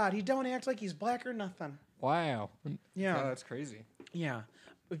to God, he don't act like he's black or nothing. Wow. Yeah. Oh, that's crazy. Yeah,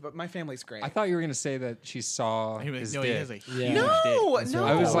 but my family's great. I thought you were going to say that she saw He was- his no, dick. he has a huge Yeah. dick. no, That's no.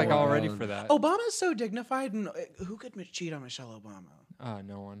 what I was like Oh, all ready wow. for that. Obama's so dignified, and who could cheat on Michelle Obama?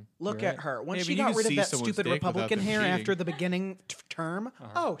 No one. Look You're at right. her. Once Yeah, she but you got can rid of see that someone's stupid dick without Republican them hair cheating. after the beginning term,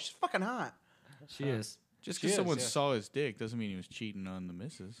 oh, she's fucking hot. She is. Just She because is, someone yeah. saw his dick doesn't mean he was cheating on the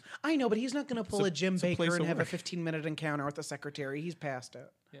missus. I know, but he's not going to pull a Jim it's a place Baker and of have a work. 15-minute encounter with the secretary. He's past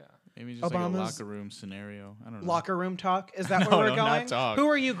it. Yeah. Maybe just like a Obama's- locker room scenario. I don't know. Locker room talk? Is that No, where we're no, not going? talk. Who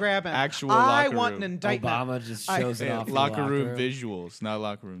are you grabbing? Actual I locker want room. an indictment. Obama just I- shows it Yeah, off. in the locker room visuals, not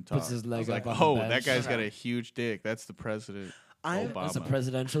locker room talk. Puts his leg I was like, up on the oh, bench. that guy's got a huge dick. That's the president. I'm- Obama. That's a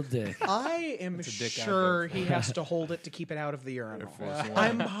presidential dick. I am a dick I sure vote he has to hold it to keep it out of the urinal. Force One.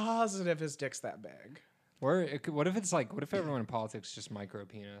 I'm positive his dick's that big. Or what if it's like, what if everyone in politics is just micro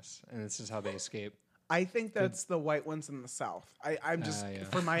penis and this is how they escape? I think that's the white ones in the South. I'm just yeah.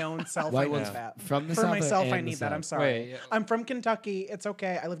 for my own self. White I ones need that. from the for South or myself, and I the need that. I'm South? sorry. Wait, yeah. I'm from Kentucky. It's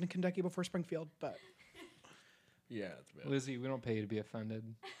okay. I lived in Kentucky before Springfield, but Yeah, it's bad. Lizzie, we don't pay you to be offended.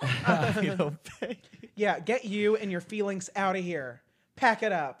 You know, yeah, get you and your feelings out of here. Pack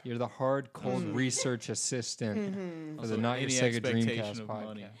it up. You're the hard, cold research assistant for the also, Not Your any Sega expectation Dreamcast of podcast.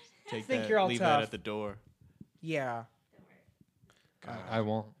 money. Take think that, you're all leave tough. that at the door. Yeah. I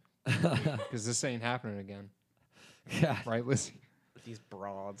won't. Because this ain't happening again. God. Right, Lizzie? These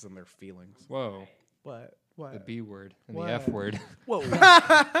broads and their feelings. Whoa. What? What? The B word and What? the F word. Whoa.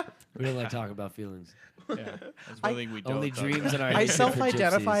 We don't like talking about feelings. Yeah. That's one thing we don't Only talk dreams and our I hatred for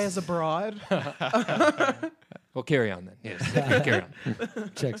self-identify gypsies. as a broad. Well, carry on then. Yes. Carry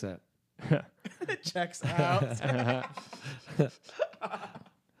on. Checks out. Checks out.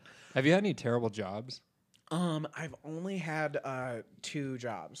 Have you had any terrible jobs? I've only had 2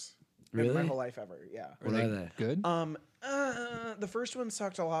 jobs in my Really? whole life ever. Yeah. What are they? Good? The first one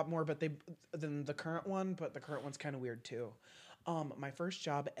sucked a lot more, than the current one, but the current one's kind of weird too. My first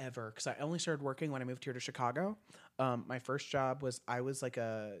job ever, because I only started working when I moved here to Chicago. My first job was I was like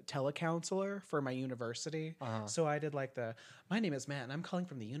a telecounselor for my university. So I did like my name is Matt, and I'm calling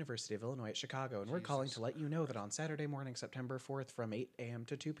from the University of Illinois at Chicago, and we're calling to let you know that on Saturday morning, September 4th, from 8 a.m.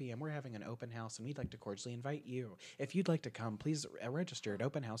 to 2 p.m., we're having an open house, and we'd like to cordially invite you. If you'd like to come, please register at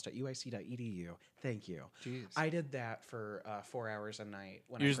openhouse.uic.edu. Thank you. Jeez. I did that for 4 hours a night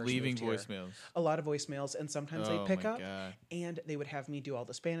when You're I just first leaving moved here. voicemails. A lot of voicemails, and sometimes they Oh pick my up. God. And and they would have me do all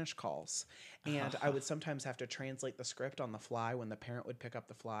the Spanish calls. And I would sometimes have to translate the script on the fly when the parent would pick up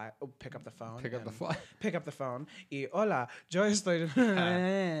the phone. Pick up the and fly. Pick up the phone. Y hola, yo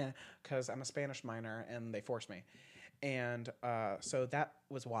estoy... Because I'm a Spanish minor, and they forced me. And so that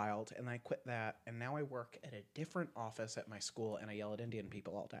was wild, and I quit that. And now I work at a different office at my school, and I yell at Indian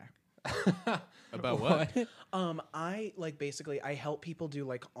people all day. About what? I basically I help people do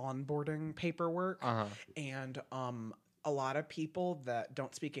like onboarding paperwork, and a lot of people that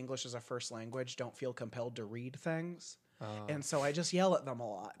don't speak English as a first language don't feel compelled to read things, and so I just yell at them a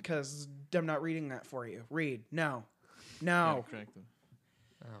lot because I'm not reading that for you. Read no. Yeah, correct them.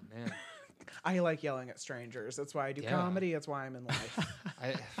 Oh man, I like yelling at strangers. That's why I do comedy. That's why I'm in life.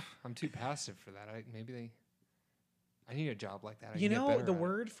 I'm too passive for that. I need a job like that. I You can get know, better the at it.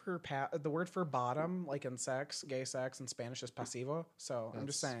 word for bottom, like in sex, gay sex, in Spanish is pasivo. So I'm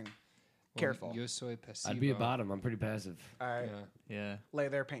just saying, Well, careful. Yo soy pasivo. I'd be a bottom. I'm pretty passive. All right, Yeah. lay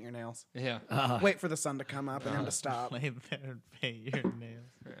there, paint your nails. Yeah. Wait for the sun to come up and him to stop. Lay there and paint your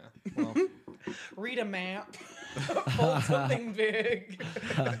nails. Yeah. Well, Read a map. Hold something big.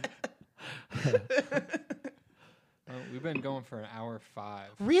 we've been going for an hour 5.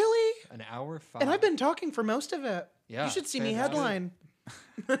 Really? An hour 5. And I've been talking for most of it. Yeah, You should see me fantastic. headline.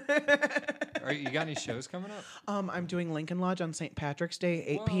 You got any shows coming up? I'm doing Lincoln Lodge on St. Patrick's Day,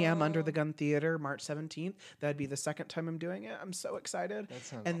 8 p.m. Under the Gun Theater, March 17th. That'd be the second time I'm doing it. I'm so excited. That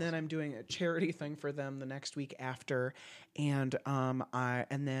sounds And then I'm doing a charity thing for them the next week after. And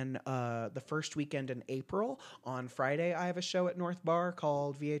the first weekend in April, on Friday, I have a show at North Bar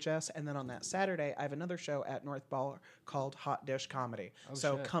called VHS. And then on that Saturday, I have another show at North Bar called Hot Dish Comedy.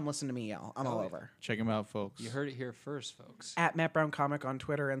 So shit. come listen to me yell. I'm all over. Check them out, folks. You heard it here first, folks. At Matt Brown Comic on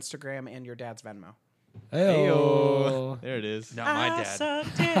Twitter, Instagram, and your dad's Venmo. Hey-o. There it is. Not my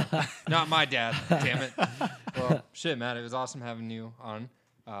dad. Not my dad. Damn it. Well, shit, Matt. It was awesome having you on.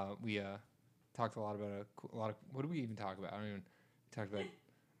 We talked a lot about a lot of. What did we even talk about? I don't even talk about.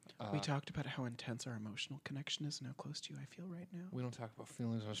 We talked about how intense our emotional connection is and how close to you I feel right now. We don't talk about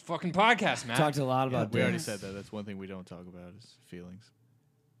feelings on this fucking podcast, Matt. Talked a lot about We already dicks. said that. That's one thing we don't talk about is feelings.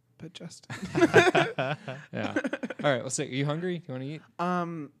 But just Yeah. All right. Well, so are you hungry? You want to eat?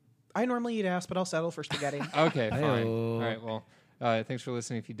 I normally eat ass, but I'll settle for spaghetti. Okay, fine. Hey-o. All right. Well, thanks for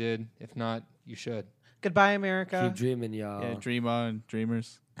listening. If you did, if not, you should. Goodbye, America. Keep dreaming, y'all. Yeah, dream on,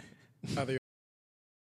 dreamers. Adios.